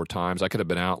 3 or 4 times. I could have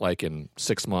been out like in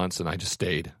 6 months, and I just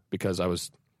stayed because I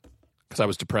was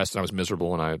depressed and I was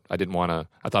miserable, and I didn't want to.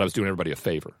 I thought I was doing everybody a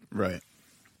favor. Right.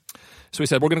 So he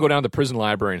said, "We're going to go down to the prison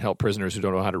library and help prisoners who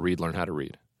don't know how to read learn how to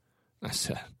read." I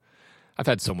said, I've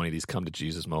had so many of these come to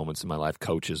Jesus moments in my life,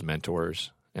 coaches,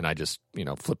 mentors, and I just,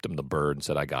 flipped them the bird and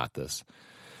said, "I got this."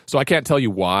 So I can't tell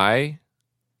you why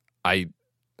I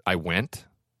went.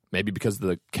 Maybe because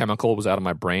the chemical was out of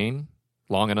my brain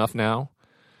long enough now.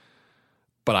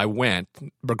 But I went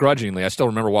begrudgingly. I still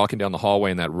remember walking down the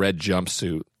hallway in that red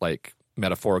jumpsuit, like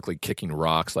metaphorically kicking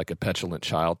rocks like a petulant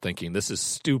child, thinking, this is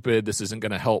stupid. This isn't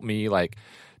going to help me. Like,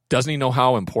 doesn't he know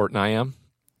how important I am?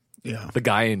 Yeah. The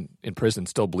guy in prison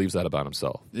still believes that about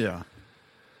himself. Yeah.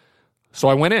 So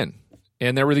I went in,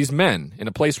 and there were these men in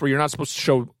a place where you're not supposed to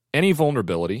show any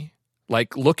vulnerability.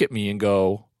 Like, look at me and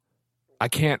go, "I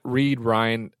can't read,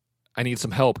 Ryan. I need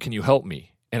some help. Can you help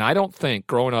me?" And I don't think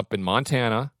growing up in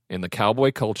Montana, in the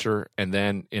cowboy culture, and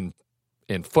then in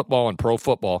football and pro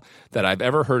football, that I've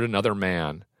ever heard another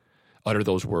man utter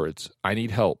those words. "I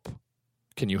need help.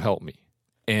 Can you help me?"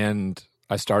 And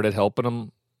I started helping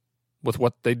them with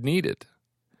what they needed.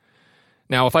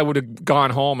 Now, if I would have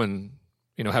gone home and,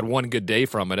 had one good day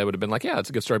from it, I would have been like, yeah, that's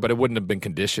a good story, but it wouldn't have been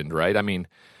conditioned, right? I mean,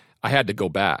 I had to go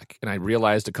back. And I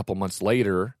realized a couple months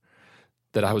later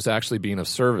that I was actually being of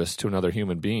service to another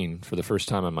human being for the first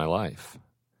time in my life.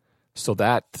 So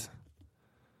that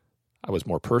I was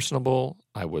more personable,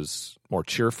 I was more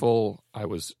cheerful, I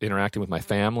was interacting with my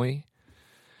family.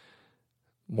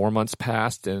 more months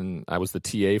passed, and I was the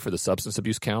TA for the substance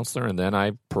abuse counselor, and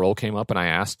then parole came up, and I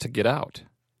asked to get out.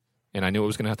 And I knew it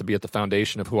was going to have to be at the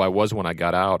foundation of who I was when I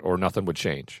got out, or nothing would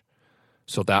change.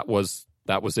 So that was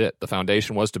it. The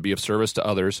foundation was to be of service to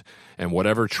others, and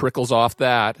whatever trickles off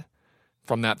that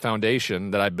from that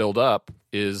foundation that I build up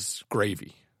is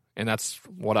gravy. And that's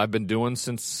what I've been doing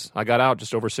since I got out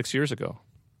just over 6 years ago.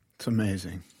 It's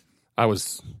amazing. I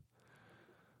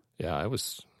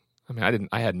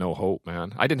had no hope,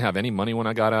 man. I didn't have any money when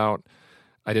I got out.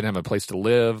 I didn't have a place to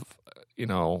live.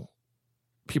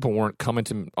 People weren't coming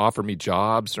to offer me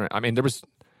jobs.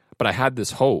 But I had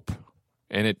this hope,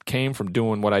 and it came from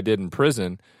doing what I did in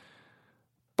prison.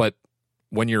 But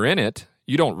when you're in it,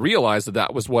 you don't realize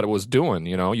that was what it was doing.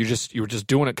 You were just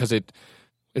doing it because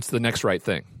it's the next right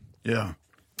thing. Yeah.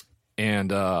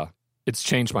 And it's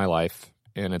changed my life,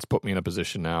 and it's put me in a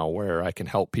position now where I can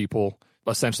help people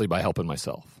essentially by helping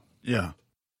myself. Yeah.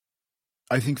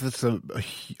 I think that's a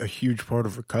huge part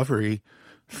of recovery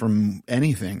from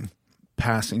anything,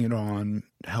 passing it on,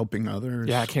 helping others.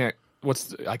 Yeah, I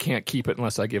can't keep it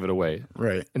unless I give it away.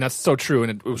 Right. And that's so true.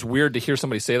 And it was weird to hear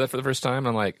somebody say that for the first time.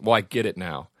 I'm like, well, I get it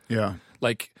now. Yeah.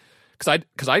 Like,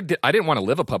 because I didn't want to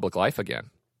live a public life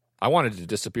again. I wanted to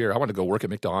disappear. I wanted to go work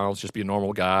at McDonald's, just be a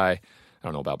normal guy. I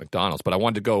don't know about McDonald's, but I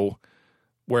wanted to go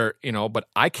where, but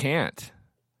I can't.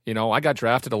 I got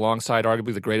drafted alongside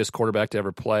arguably the greatest quarterback to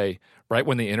ever play right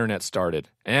when the internet started.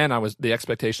 And the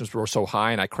expectations were so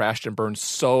high, and I crashed and burned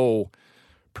so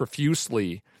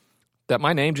profusely that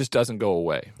my name just doesn't go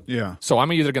away. Yeah. So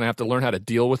I'm either going to have to learn how to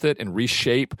deal with it and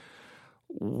reshape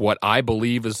what I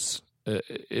believe is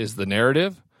the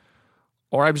narrative,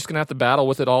 or I'm just going to have to battle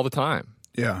with it all the time.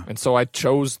 Yeah. And so I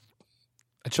chose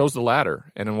the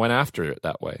latter and went after it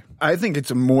that way. I think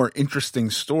it's a more interesting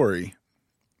story.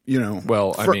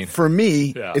 Well, for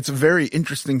me, yeah. It's a very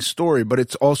interesting story, but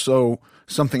it's also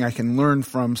something I can learn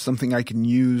from, something I can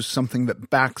use, something that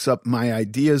backs up my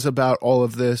ideas about all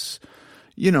of this.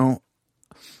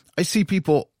 I see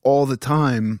people all the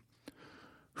time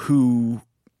who,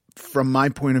 from my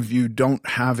point of view, don't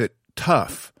have it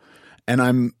tough. And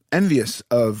I'm envious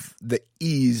of the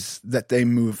ease that they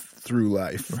move through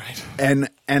life. Right.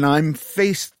 And I'm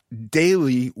faced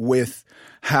daily with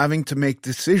having to make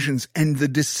decisions, and the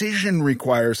decision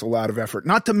requires a lot of effort,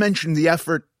 not to mention the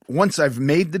effort once I've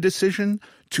made the decision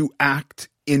to act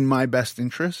in my best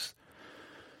interest.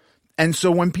 And so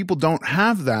when people don't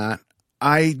have that,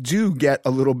 I do get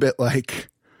a little bit like,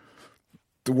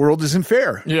 the world isn't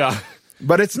fair. Yeah.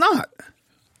 But it's not.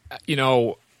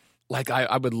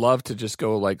 I would love to just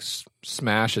go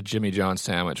smash a Jimmy John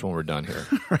sandwich when we're done here.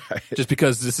 Right. Just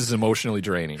because this is emotionally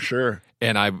draining. Sure.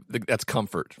 And that's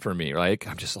comfort for me, right?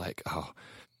 I'm just like, oh.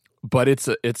 But it's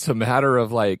a matter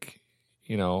of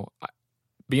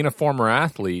being a former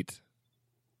athlete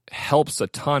helps a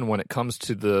ton when it comes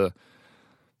to the,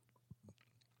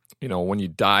 when you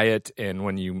diet and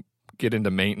when you get into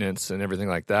maintenance and everything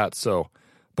like that. So,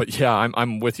 but yeah,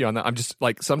 I'm with you on that. I'm just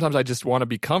sometimes I just want to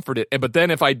be comforted. But then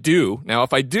if I do,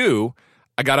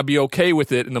 I got to be okay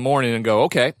with it in the morning and go,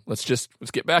 okay, let's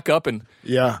get back up and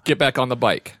get back on the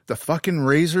bike. The fucking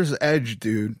razor's edge,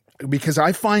 dude. Because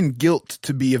I find guilt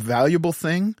to be a valuable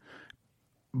thing,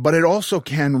 but it also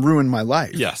can ruin my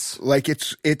life. Yes.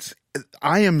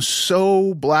 I am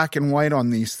so black and white on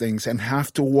these things and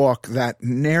have to walk that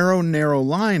narrow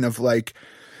line of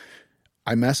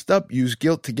I messed up, use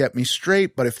guilt to get me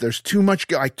straight, but if there's too much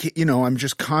guilt, I can't, I'm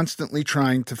just constantly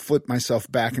trying to flip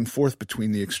myself back and forth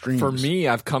between the extremes. For me,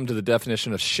 I've come to the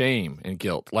definition of shame and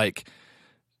guilt.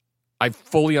 I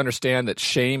fully understand that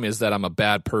shame is that I'm a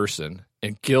bad person,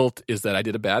 and guilt is that I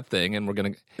did a bad thing, and we're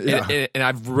going to and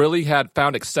I've really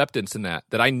found acceptance in that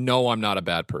I know I'm not a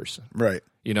bad person. Right.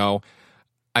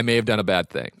 I may have done a bad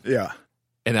thing. Yeah.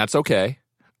 And that's okay.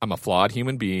 I'm a flawed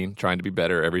human being trying to be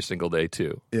better every single day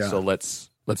too. Yeah. So let's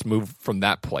move from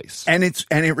that place. And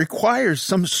it requires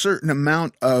some certain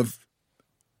amount of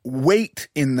weight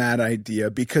in that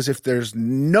idea, because if there's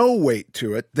no weight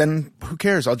to it, then who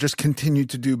cares? I'll just continue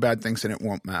to do bad things and it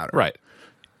won't matter. Right.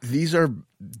 These are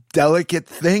delicate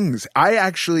things. I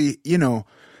actually,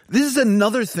 this is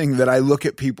another thing that I look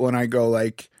at people and I go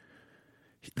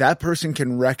that person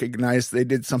can recognize they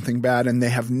did something bad and they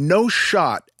have no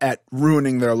shot at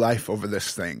ruining their life over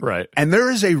this thing. Right. And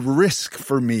there is a risk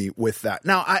for me with that.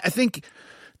 Now, I think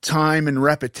time and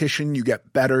repetition, you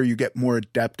get better, you get more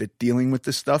adept at dealing with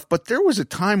this stuff. But there was a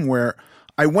time where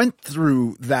I went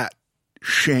through that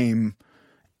shame,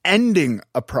 ending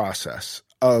a process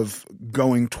of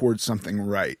going towards something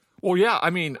right. Well, yeah.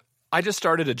 I just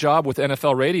started a job with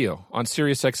NFL Radio on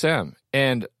Sirius XM,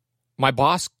 and my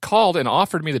boss called and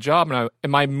offered me the job,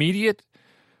 and my immediate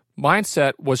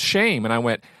mindset was shame. And I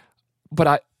went,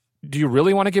 but do you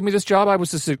really want to give me this job?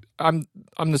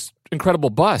 I'm this incredible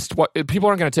bust. What, people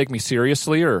aren't going to take me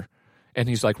seriously? And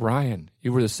he's like, Ryan,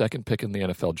 you were the second pick in the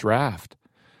NFL draft.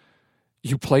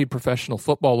 You played professional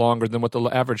football longer than what the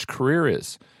average career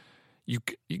is. You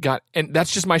got, and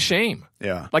that's just my shame.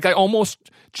 Yeah. Like I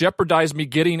almost jeopardized me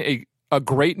getting a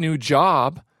great new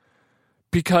job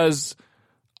because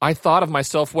I thought of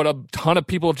myself what a ton of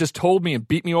people have just told me and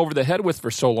beat me over the head with for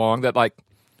so long that like,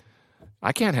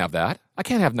 I can't have that. I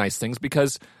can't have nice things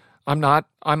because I'm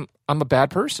a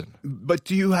bad person. But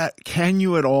can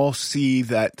you at all see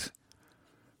that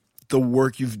the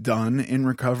work you've done in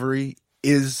recovery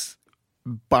is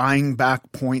buying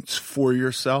back points for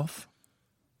yourself?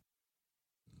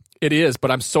 It is, but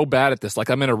I'm so bad at this. Like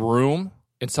I'm in a room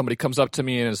and somebody comes up to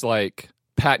me and is like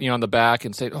patting you on the back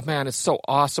and saying, oh man, it's so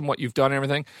awesome what you've done and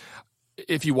everything.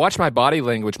 If you watch my body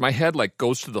language, my head like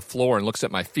goes to the floor and looks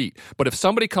at my feet. But if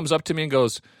somebody comes up to me and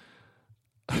goes,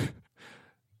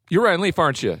 you're Ryan Leaf,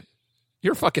 aren't you?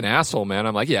 You're a fucking asshole, man.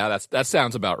 I'm like, yeah, that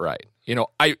sounds about right. You know,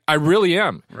 I really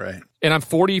am. Right. And I'm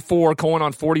 44 going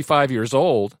on 45 years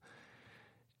old.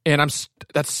 And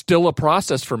that's still a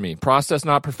process for me. Process,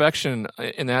 not perfection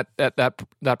in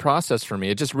that process for me.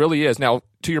 It just really is. Now,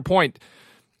 to your point,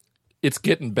 it's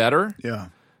getting better. Yeah.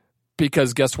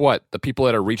 Because guess what? The people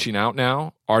that are reaching out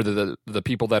now are the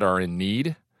people that are in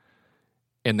need.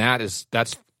 And that's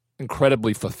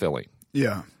incredibly fulfilling.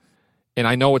 Yeah. And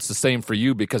I know it's the same for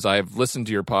you because I've listened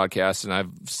to your podcast and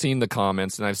I've seen the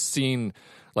comments and I've seen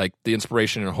like the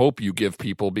inspiration and hope you give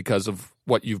people because of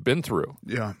what you've been through.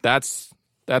 Yeah.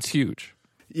 That's huge.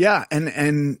 Yeah,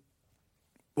 and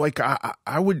like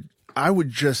I would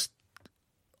just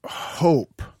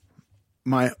hope,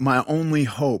 my only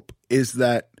hope is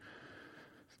that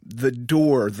the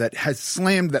door that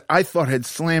I thought had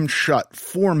slammed shut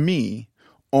for me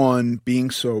on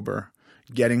being sober,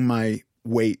 getting my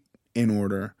weight in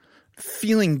order,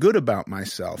 feeling good about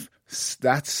myself,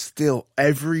 that's still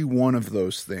every one of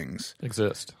those things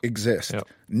exist. Yep.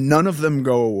 None of them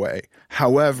go away.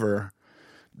 However,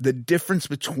 the difference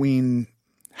between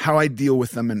how I deal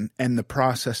with them and the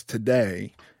process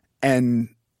today and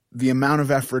the amount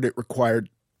of effort it required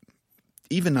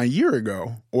even a year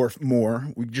ago or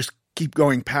more, we just keep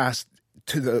going past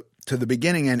to the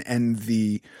beginning and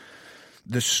the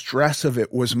stress of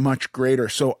it was much greater.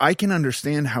 So I can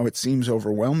understand how it seems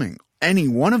overwhelming. Any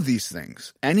one of these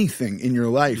things, anything in your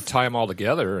life. You tie them all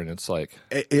together and it's like.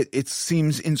 It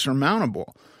seems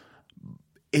insurmountable.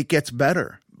 It gets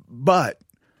better. But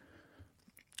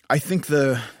I think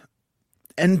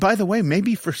and by the way,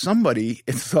 maybe for somebody,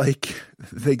 it's like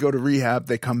they go to rehab,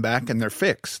 they come back, and they're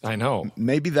fixed. I know.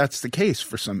 Maybe that's the case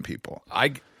for some people.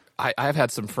 I've had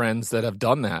some friends that have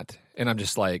done that, and I'm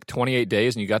just like, 28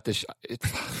 days, and you got this.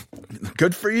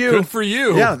 Good for you. Good for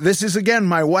you. Yeah, this is, again,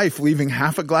 my wife leaving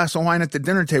half a glass of wine at the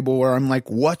dinner table where I'm like,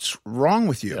 what's wrong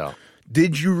with you? Yeah.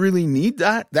 Did you really need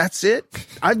that? That's it?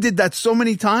 I did that so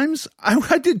many times.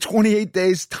 I did 28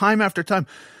 days time after time.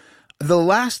 The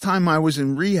last time I was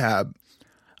in rehab,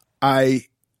 I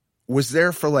was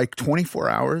there for like 24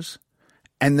 hours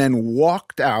and then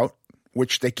walked out,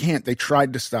 which they can't. They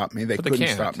tried to stop me. They couldn't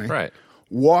stop me. Right.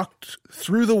 Walked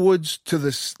through the woods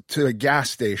to a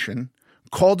gas station,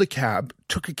 called a cab,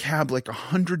 took a cab like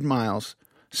 100 miles,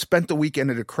 spent the weekend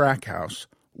at a crack house,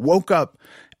 woke up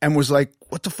and was like,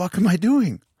 what the fuck am I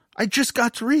doing? I just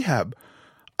got to rehab.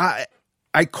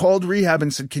 I called rehab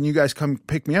and said, can you guys come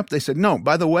pick me up? They said, no,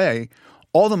 by the way,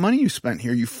 all the money you spent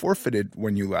here, you forfeited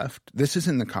when you left. This is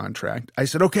in the contract. I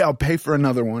said, okay, I'll pay for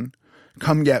another one.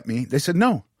 Come get me. They said,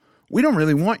 no, we don't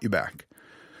really want you back.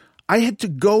 I had to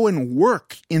go and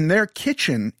work in their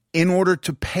kitchen in order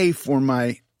to pay for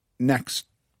my next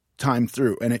time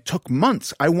through. And it took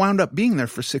months. I wound up being there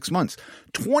for 6 months.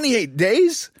 28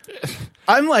 days?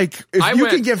 I'm like, if you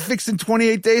can get fixed in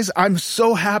 28 days, I'm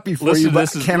so happy for you, but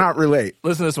cannot relate.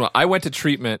 Listen to this one. I went to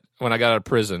treatment when I got out of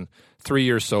prison, 3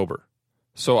 years sober.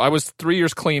 So I was 3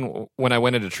 years clean when I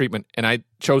went into treatment, and I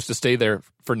chose to stay there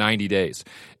for 90 days.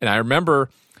 And I remember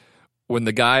when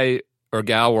the guy or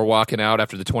gal were walking out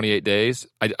after the 28 days,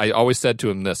 I always said to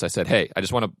him this. I said, hey, I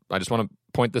just want to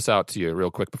point this out to you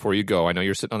real quick before you go. I know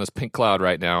you're sitting on this pink cloud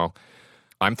right now.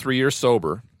 I'm 3 years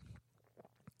sober,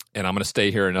 and I'm going to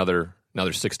stay here another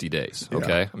 60 days,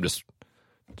 okay? Yeah. I'm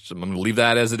going to leave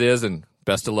that as it is, and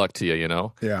best of luck to you, you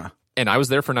know? Yeah. And I was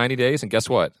there for 90 days, and guess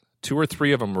what? 2 or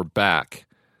 3 of them were back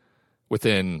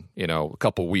within, a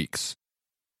couple weeks.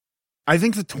 I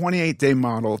think the 28-day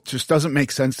model just doesn't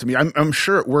make sense to me. I'm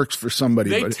sure it works for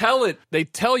somebody. They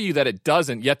tell you that it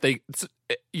doesn't, yet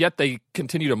they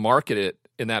continue to market it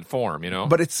in that form, you know?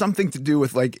 But it's something to do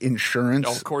with like insurance.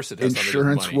 Oh, of course it has something to do with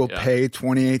Insurance money, will yeah. pay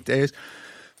 28 days.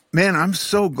 Man, I'm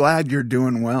so glad you're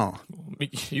doing well.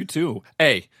 You too.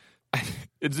 Hey,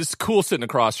 it's just cool sitting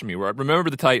across from you. Remember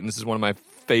the Titans is one of my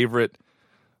favorite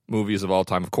movies of all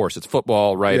time. Of course, it's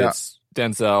football, right? Yeah. It's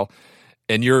Denzel.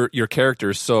 And your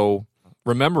character is so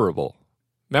memorable,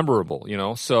 you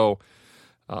know? So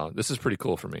this is pretty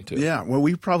cool for me, too. Yeah, well,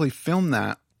 we probably filmed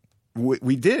that.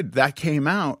 We did. That came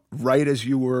out right as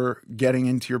you were getting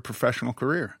into your professional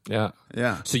career. Yeah.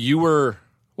 Yeah. So you were,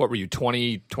 what were you,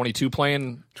 22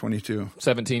 playing 22.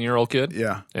 17-year-old kid?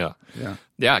 Yeah. Yeah. Yeah.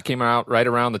 Yeah, it came out right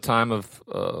around the time of,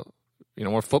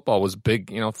 where football was big.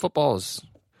 You know, football is,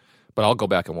 but I'll go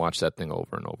back and watch that thing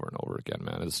over and over and over again,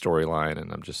 man. The storyline,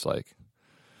 and I'm just like,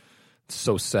 it's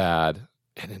so sad.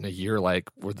 And in a year like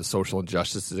where the social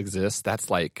injustices exist, that's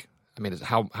like, I mean,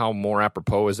 how more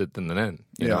apropos is it than then?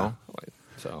 You know?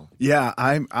 So yeah,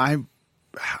 I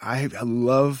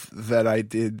love that I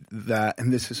did that,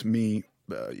 and this is me,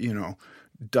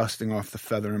 dusting off the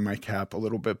feather in my cap a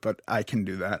little bit, but I can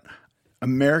do that.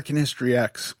 American History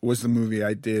X was the movie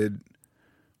I did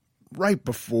right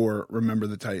before Remember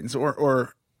the Titans,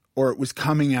 or it was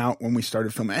coming out when we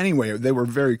started filming. Anyway, they were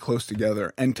very close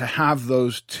together, and to have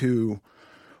those two,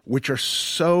 which are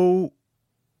so.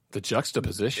 The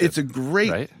juxtaposition. It's a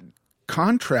great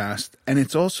contrast, and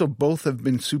it's also both have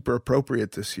been super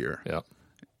appropriate this year. Yeah.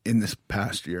 In this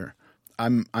past year.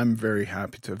 I'm very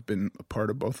happy to have been a part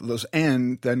of both of those.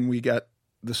 And then we got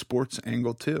the sports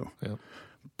angle too. Yeah.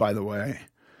 By the way,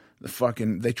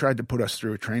 they tried to put us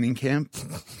through a training camp.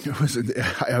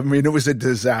 It was a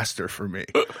disaster for me.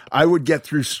 I would get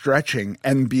through stretching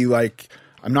and be like,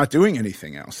 I'm not doing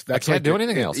anything else. I can't do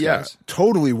anything else, Yeah, guys.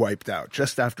 totally wiped out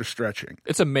just after stretching.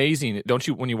 It's amazing. Don't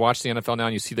you, when you watch the NFL now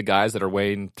and you see the guys that are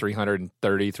weighing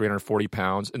 330, 340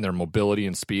 pounds and their mobility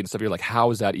and speed and stuff, you're like,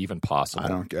 how is that even possible? I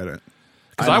don't get it.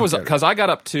 Because I got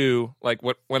up to, like,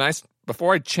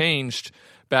 before I changed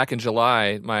back in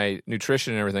July, my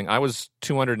nutrition and everything, I was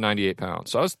 298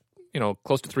 pounds. So I was,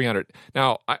 close to 300.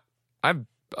 Now, I have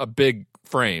a big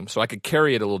frame, so I could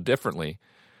carry it a little differently,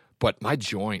 but my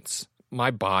joints,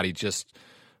 my body just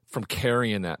from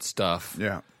carrying that stuff,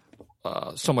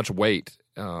 so much weight.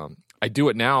 I do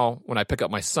it now when I pick up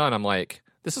my son. I'm like,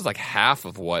 this is like half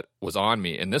of what was on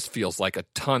me, and this feels like a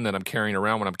ton that I'm carrying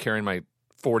around when I'm carrying my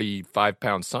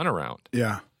 45-pound son around.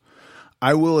 Yeah,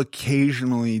 I will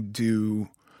occasionally do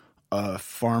a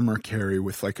farmer carry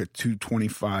with like a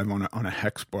 225 on a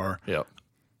hex bar. Yep.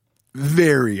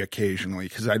 Very occasionally,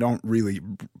 because I don't really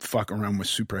fuck around with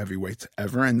super heavy weights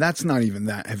ever, and that's not even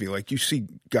that heavy. Like, you see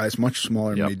guys much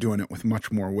smaller than me doing it with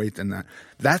much more weight than that.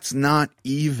 That's not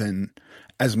even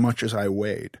as much as I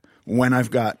weighed when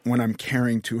I'm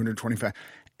carrying 225.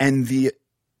 And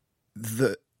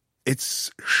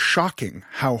it's shocking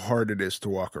how hard it is to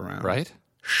walk around. Right?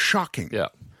 Shocking. Yeah.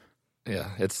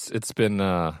 It's just been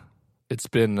a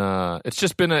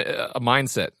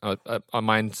mindset, a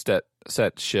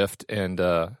mindset shift, and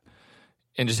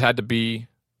just had to be,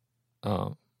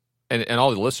 and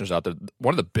all the listeners out there,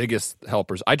 one of the biggest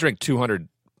helpers. I drink 200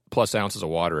 plus ounces of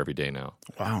water every day now.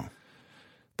 Wow.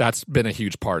 That's been a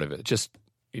huge part of it. Just,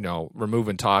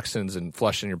 removing toxins and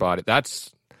flushing your body.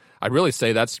 I really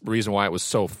say that's the reason why it was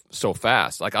so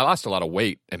fast. Like, I lost a lot of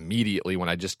weight immediately when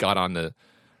I just got on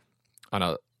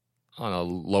a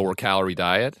lower calorie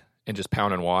diet and just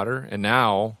pounding water. And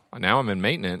now I'm in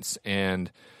maintenance, and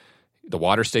the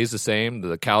water stays the same,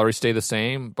 the calories stay the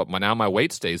same, but now my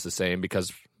weight stays the same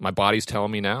because my body's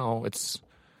telling me now it's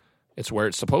where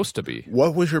it's supposed to be.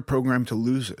 What was your program to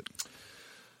lose it?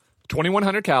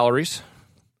 2,100 calories.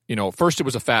 First it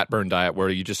was a fat burn diet where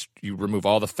you remove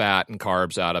all the fat and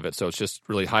carbs out of it. So it's just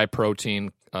really high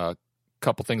protein,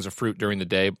 couple things of fruit during the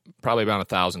day, probably about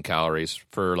 1,000 calories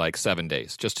for like 7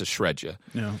 days, just to shred you.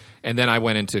 Yeah. And then I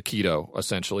went into keto,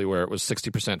 essentially, where it was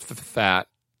 60% fat,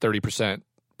 30%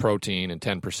 protein, and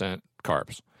 10%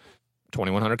 carbs.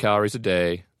 2,100 calories a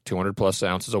day, 200 plus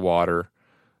ounces of water.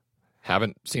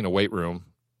 Haven't seen a weight room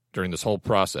during this whole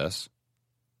process.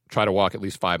 Try to walk at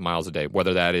least 5 miles a day,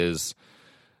 whether that is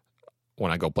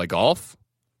when I go play golf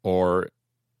or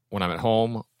when I'm at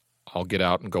home. I'll get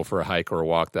out and go for a hike or a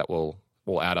walk that will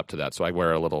add up to that. So I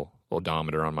wear a little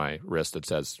odometer on my wrist that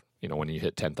says, when you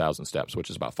hit 10,000 steps,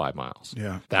 which is about 5 miles.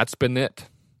 Yeah. That's been it.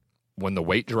 When the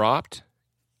weight dropped,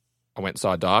 I went and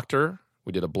saw a doctor.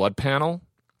 We did a blood panel.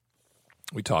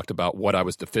 We talked about what I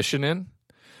was deficient in.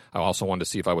 I also wanted to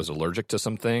see if I was allergic to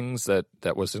some things that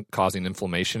was causing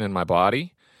inflammation in my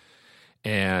body.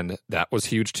 And that was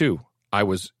huge too. I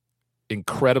was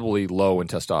incredibly low in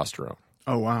testosterone.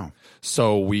 Oh, wow.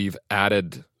 So we've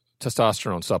added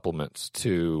testosterone supplements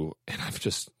and I've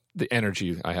just, the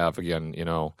energy I have again,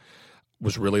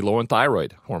 was really low in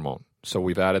thyroid hormone. So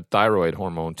we've added thyroid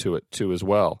hormone to it too as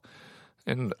well.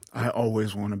 And I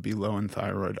always want to be low in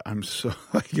thyroid. I'm so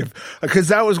because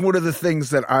that was one of the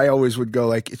things that I always would go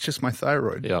like, it's just my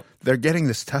thyroid. Yeah. They're getting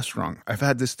this test wrong. I've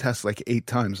had this test like 8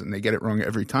 times and they get it wrong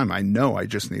every time. I know I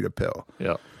just need a pill.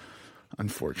 Yeah.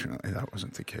 Unfortunately, that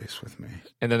wasn't the case with me.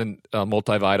 And then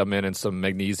multivitamin and some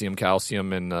magnesium,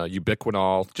 calcium, and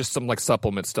ubiquinol, just some like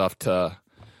supplement stuff to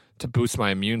boost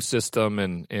my immune system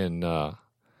and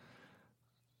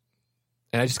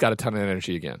I just got a ton of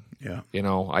energy again. Yeah.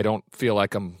 I don't feel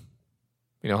like I'm,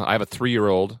 I have a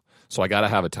 3-year-old, so I got to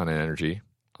have a ton of energy.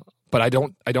 But I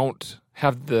don't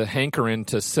have the hankering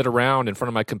to sit around in front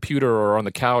of my computer or on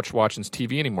the couch watching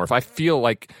TV anymore. If I feel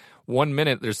like 1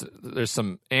 minute there's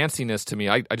some antsiness to me,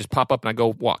 I just pop up and I go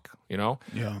walk,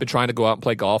 Yeah. Been trying to go out and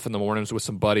play golf in the mornings with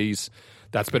some buddies.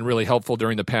 That's been really helpful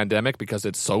during the pandemic because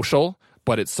it's social,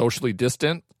 but it's socially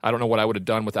distant. I don't know what I would have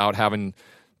done without having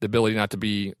the ability not to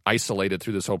be isolated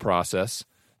through this whole process.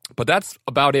 But that's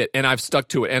about it. And I've stuck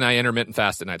to it. And I intermittent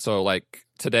fast at night. So like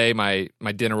today, my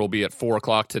dinner will be at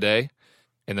 4:00 today.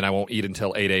 And then I won't eat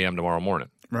until 8 a.m. tomorrow morning.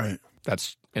 Right.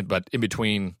 But in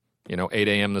between, 8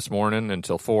 a.m. this morning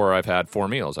until 4, I've had 4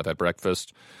 meals. I've had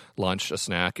breakfast, lunch, a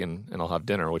snack, and I'll have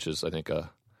dinner, which is, I think,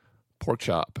 a pork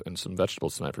chop and some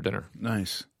vegetables tonight for dinner.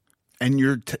 Nice. And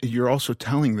you're also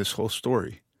telling this whole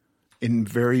story in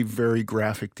very, very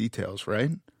graphic details,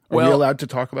 right? Are we allowed to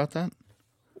talk about that?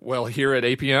 Well, here at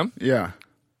APM? Yeah.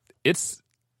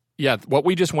 What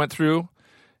we just went through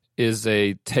is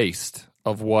a taste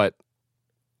of what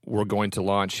we're going to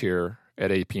launch here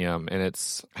at APM. And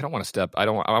I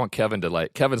want Kevin to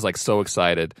Kevin's like so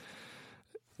excited.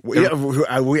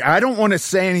 I don't want to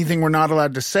say anything we're not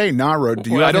allowed to say. Narod,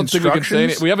 do you have instructions? Think we can say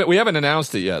anything. We haven't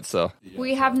announced it yet, so.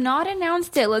 We have not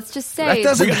announced it. Let's just say. That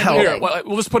doesn't help.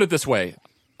 We'll just put it this way.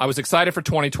 I was excited for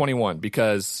 2021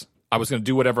 because I was going to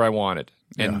do whatever I wanted.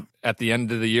 And at the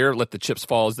end of the year, let the chips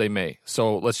fall as they may.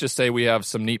 So let's just say we have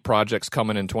some neat projects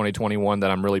coming in 2021 that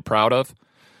I'm really proud of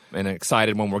and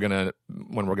excited when we're going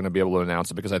to be able to announce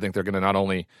it, because I think they're going to not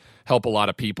only help a lot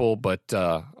of people, but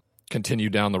continue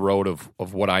down the road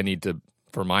of what I need to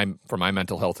for my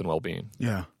mental health and well-being.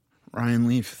 Yeah. Ryan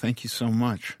Leaf, thank you so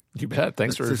much. You bet.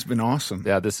 Thanks for. This has been awesome.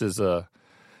 Yeah,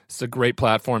 it's a great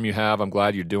platform you have. I'm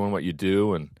glad you're doing what you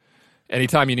do, and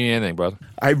anytime you need anything, brother.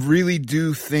 I really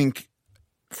do think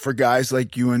for guys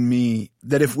like you and me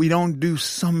that if we don't do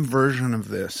some version of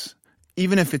this,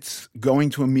 even if it's going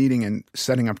to a meeting and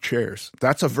setting up chairs,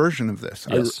 that's a version of this.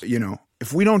 Yes.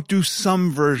 If we don't do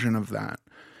some version of that,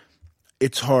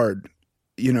 it's hard,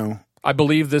 I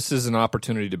believe this is an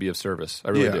opportunity to be of service. I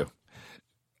really do.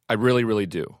 I really, really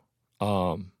do.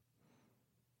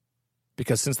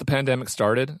 Because since the pandemic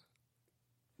started,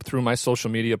 through my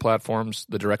social media platforms,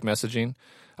 the direct messaging,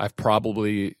 I've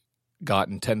probably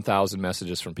gotten 10,000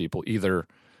 messages from people either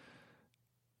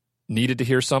needed to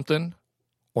hear something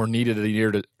or needed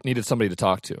somebody to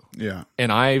talk to. Yeah.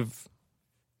 And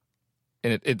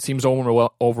it seems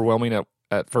overwhelming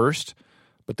at first,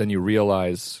 but then you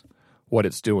realize what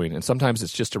it's doing. And sometimes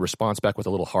it's just a response back with a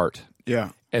little heart. Yeah.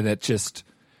 And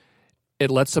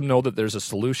it lets them know that there's a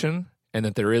solution and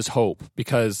that there is hope.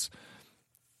 Because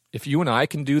if you and I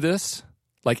can do this,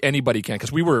 like anybody can,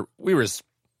 because we were as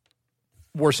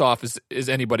worse off as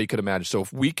anybody could imagine. So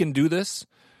if we can do this,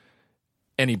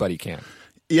 anybody can.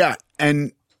 Yeah.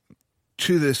 And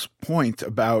to this point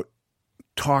about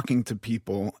talking to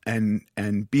people and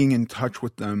being in touch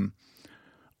with them,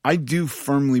 I do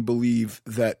firmly believe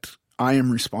that I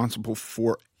am responsible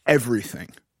for everything.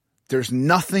 There's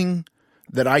nothing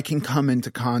that I can come into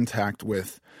contact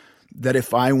with that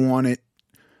if I want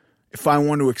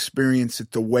to experience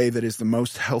it the way that is the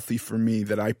most healthy for me,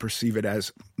 that I perceive it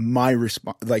as my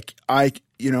response. Like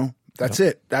that's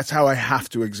it. That's how I have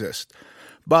to exist.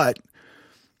 But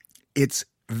it's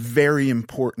very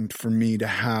important for me to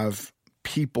have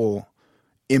people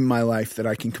in my life that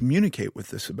I can communicate with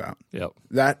this about. Yep.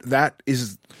 That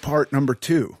is part number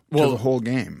 2 to the whole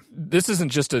game. This isn't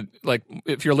just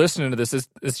if you're listening to this,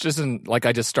 it's just isn't like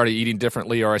I just started eating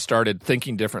differently or I started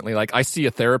thinking differently. Like I see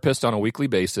a therapist on a weekly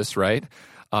basis, right?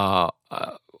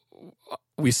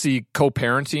 We see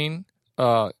co-parenting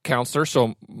counselor.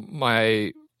 So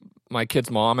my kid's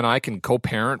mom and I can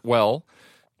co-parent well.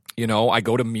 I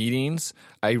go to meetings,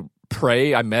 I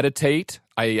pray, I meditate,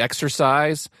 I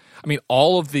exercise. I mean,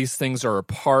 all of these things are a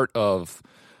part of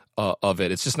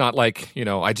it. It's just not like,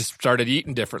 I just started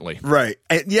eating differently. Right.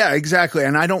 Yeah, exactly.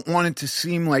 And I don't want it to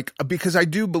seem like, because I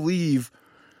do believe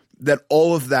that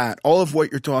all of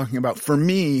what you're talking about for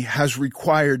me has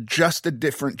required just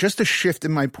a shift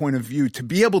in my point of view to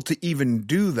be able to even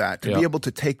do that, to be able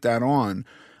to take that on.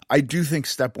 I do think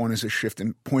step one is a shift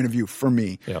in point of view for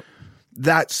me. Yep.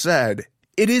 That said,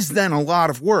 it is then a lot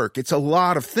of work. It's a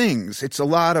lot of things. It's a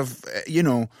lot of,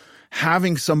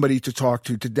 having somebody to talk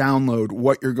to download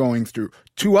what you're going through,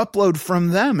 to upload from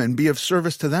them and be of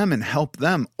service to them and help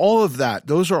them. All of that,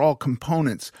 those are all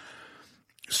components.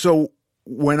 So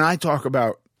when I talk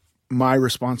about my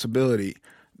responsibility,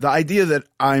 the idea that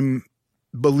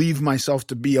believe myself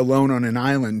to be alone on an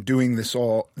island doing this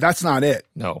all, that's not it.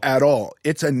 No. At all.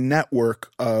 It's a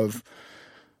network of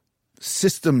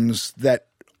systems that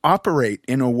operate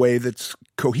in a way that's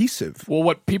cohesive. Well,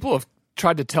 what people have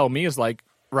tried to tell me is like,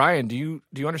 Ryan, do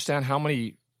you understand how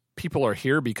many people are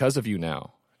here because of you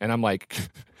now? And I'm like,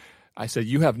 I said,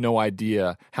 you have no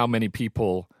idea how many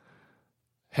people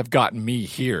have gotten me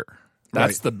here.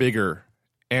 That's the bigger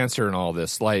answer in all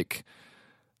this. Like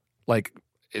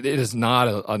it is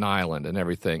not an island and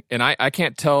everything. And I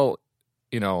can't tell,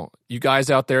 you guys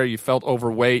out there, you felt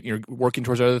overweight, and you're working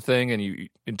towards other thing,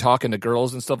 and talking to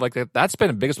girls and stuff like that. That's been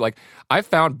the biggest. Like, I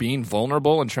found being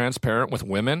vulnerable and transparent with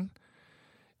women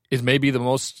is maybe the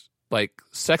most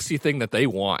sexy thing that they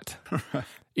want,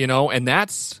 and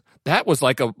that was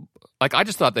I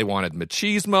just thought they wanted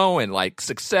machismo and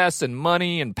success and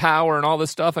money and power and all this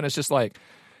stuff. And it's just like,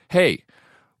 hey,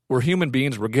 we're human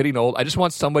beings. We're getting old. I just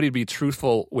want somebody to be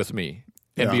truthful with me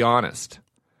and be honest.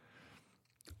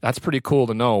 That's pretty cool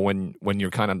to know when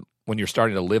you're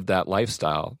starting to live that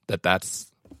lifestyle,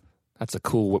 that's a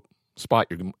cool spot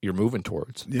you're moving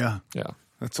towards. Yeah. Yeah.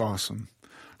 That's awesome.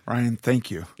 Ryan,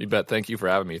 thank you. You bet. Thank you for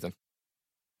having me, Ethan.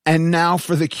 And now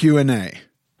for the Q&A.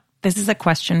 This is a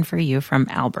question for you from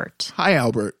Albert. Hi,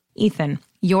 Albert. Ethan,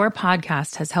 your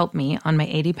podcast has helped me on my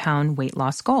 80-pound weight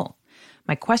loss goal.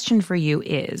 My question for you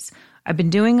is, I've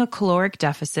been doing a caloric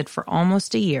deficit for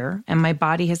almost a year, and my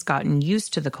body has gotten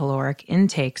used to the caloric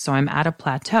intake, so I'm at a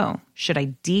plateau. Should I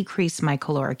decrease my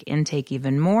caloric intake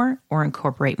even more or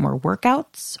incorporate more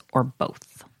workouts or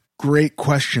both? Great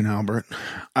question, Albert.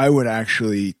 I would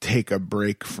actually take a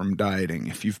break from dieting.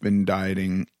 If you've been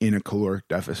dieting in a caloric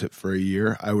deficit for a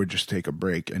year, I would just take a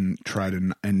break and try.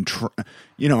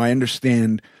 I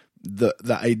understand the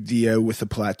idea with the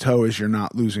plateau is you're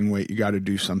not losing weight. You got to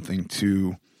do something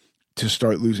to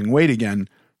start losing weight again.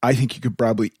 I think you could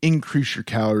probably increase your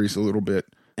calories a little bit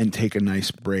and take a nice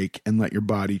break and let your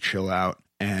body chill out.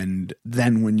 And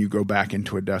then when you go back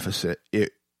into a deficit,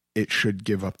 it should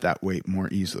give up that weight more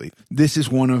easily. This is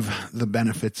one of the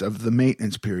benefits of the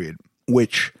maintenance period,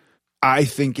 which I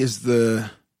think is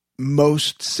the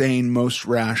most sane, most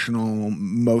rational,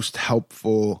 most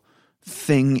helpful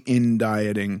thing in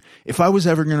dieting. If I was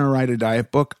ever going to write a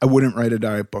diet book, I wouldn't write a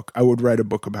diet book. I would write a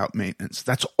book about maintenance.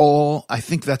 That's all. I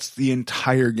think that's the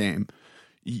entire game.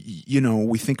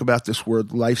 We think about this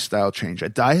word lifestyle change. A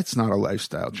diet's not a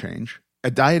lifestyle change.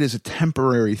 A diet is a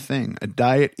temporary thing. A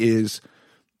diet is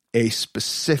a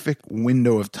specific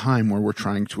window of time where we're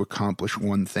trying to accomplish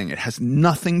one thing. It has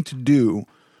nothing to do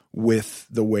with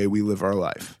the way we live our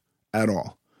life at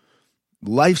all.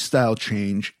 Lifestyle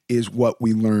change is what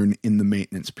we learn in the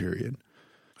maintenance period.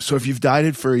 So if you've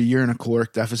dieted for a year in a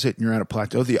caloric deficit and you're at a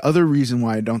plateau, the other reason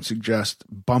why I don't suggest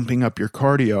bumping up your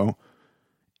cardio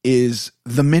is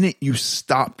the minute you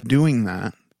stop doing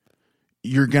that,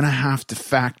 you're going to have to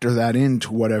factor that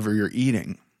into whatever you're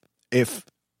eating.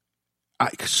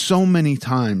 So many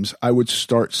times I would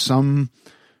start some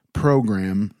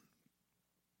program,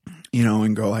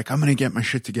 and go I'm going to get my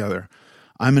shit together.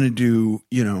 I'm going to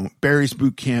do, Barry's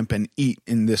Boot Camp and eat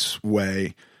in this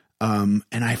way. And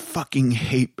I fucking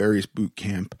hate Barry's Boot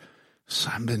Camp.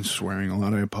 So I've been swearing a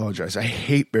lot. I apologize. I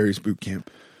hate Barry's Boot Camp.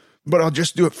 But I'll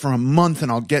just do it for a month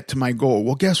and I'll get to my goal.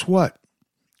 Well, guess what?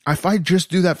 If I just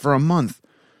do that for a month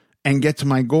and get to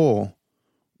my goal,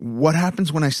 what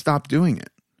happens when I stop doing it?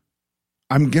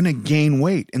 I'm going to gain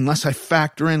weight unless I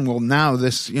factor in, well, now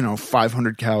this,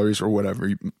 500 calories or whatever,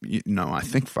 I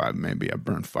think maybe I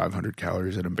burned 500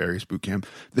 calories at a Barry's Boot Camp.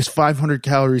 This 500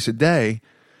 calories a day,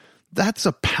 that's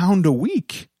a pound a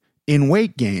week in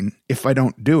weight gain if I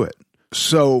don't do it.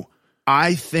 So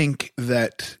I think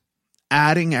that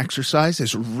adding exercise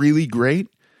is really great.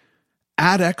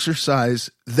 Add exercise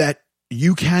that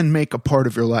you can make a part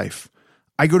of your life.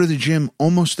 I go to the gym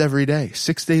almost every day,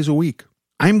 6 days a week.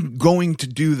 I'm going to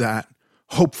do that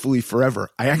hopefully forever.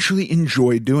 I actually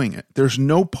enjoy doing it. There's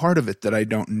no part of it that I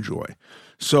don't enjoy.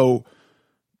 So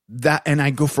and I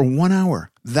go for 1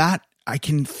 hour. That I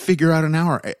can figure out an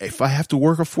hour. If I have to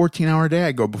work a 14-hour day,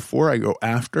 I go before, I go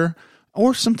after.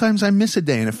 Or sometimes I miss a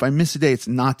day, and if I miss a day, it's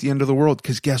not the end of the world,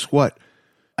 because guess what?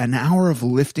 An hour of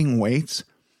lifting weights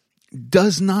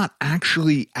does not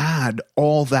actually add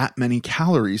all that many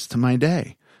calories to my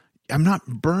day. I'm not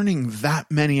burning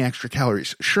that many extra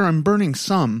calories. Sure, I'm burning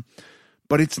some,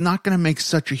 but it's not going to make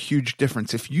such a huge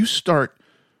difference. If you start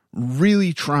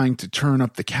really trying to turn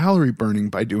up the calorie burning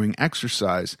by doing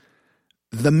exercise,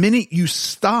 the minute you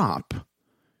stop,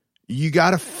 you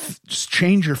got to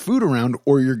change your food around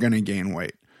or you're going to gain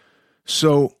weight.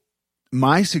 So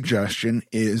my suggestion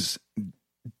is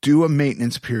do a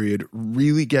maintenance period,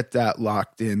 really get that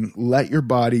locked in, let your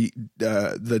body,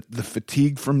 the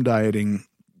fatigue from dieting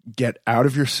get out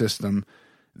of your system,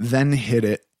 then hit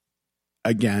it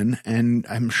again, and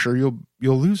I'm sure you'll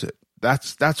lose it.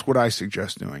 That's what I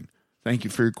suggest doing. Thank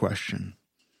you for your question.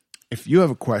 If you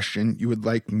have a question you would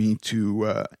like me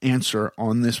to answer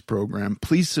on this program,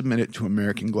 please submit it to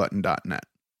AmericanGlutton.net.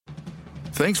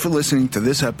 Thanks for listening to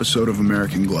this episode of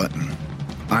American Glutton.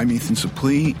 I'm Ethan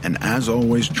Suplee, and as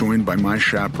always, joined by my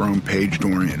chaperone, Paige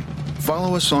Dorian.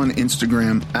 Follow us on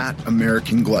Instagram at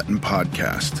American Glutton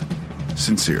Podcast.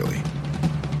 Sincerely.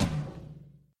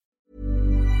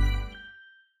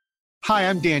 Hi,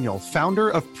 I'm Daniel, founder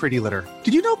of Pretty Litter.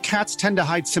 Did you know cats tend to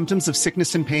hide symptoms of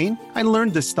sickness and pain? I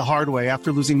learned this the hard way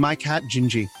after losing my cat,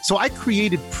 Gingy. So I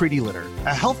created Pretty Litter,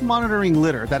 a health monitoring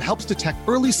litter that helps detect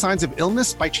early signs of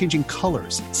illness by changing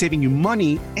colors, saving you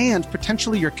money and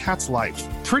potentially your cat's life.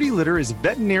 Pretty Litter is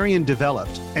veterinarian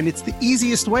developed, and it's the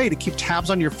easiest way to keep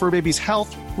tabs on your fur baby's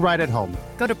health right at home.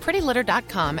 Go to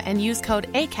prettylitter.com and use code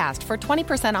ACAST for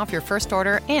 20% off your first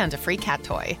order and a free cat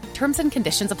toy. Terms and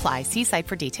conditions apply. See site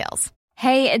for details.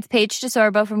 Hey, it's Paige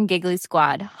DeSorbo from Giggly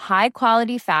Squad. High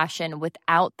quality fashion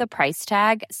without the price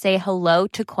tag. Say hello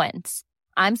to Quince.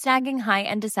 I'm snagging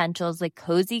high-end essentials like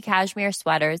cozy cashmere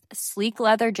sweaters, sleek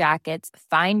leather jackets,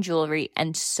 fine jewelry,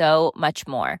 and so much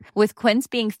more. With Quince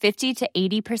being 50 to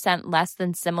 80% less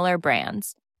than similar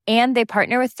brands. And they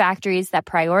partner with factories that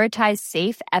prioritize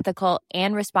safe, ethical,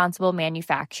 and responsible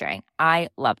manufacturing. I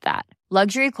love that.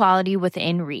 Luxury quality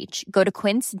within reach. Go to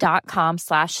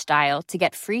quince.com/style to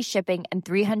get free shipping and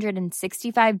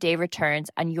 365-day returns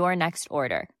on your next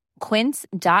order.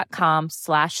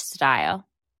 Quince.com/style.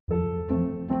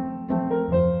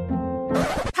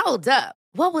 Hold up.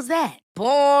 What was that?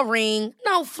 Boring.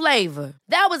 No flavor.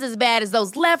 That was as bad as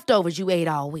those leftovers you ate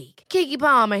all week. Keke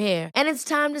Palmer here, and it's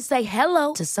time to say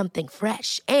hello to something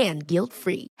fresh and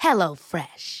guilt-free. Hello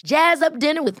Fresh. Jazz up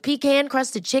dinner with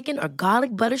pecan-crusted chicken or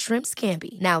garlic butter shrimp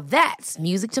scampi. Now that's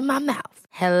music to my mouth.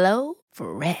 Hello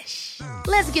Fresh.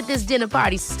 Let's get this dinner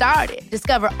party started.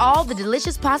 Discover all the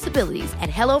delicious possibilities at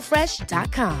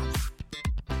HelloFresh.com.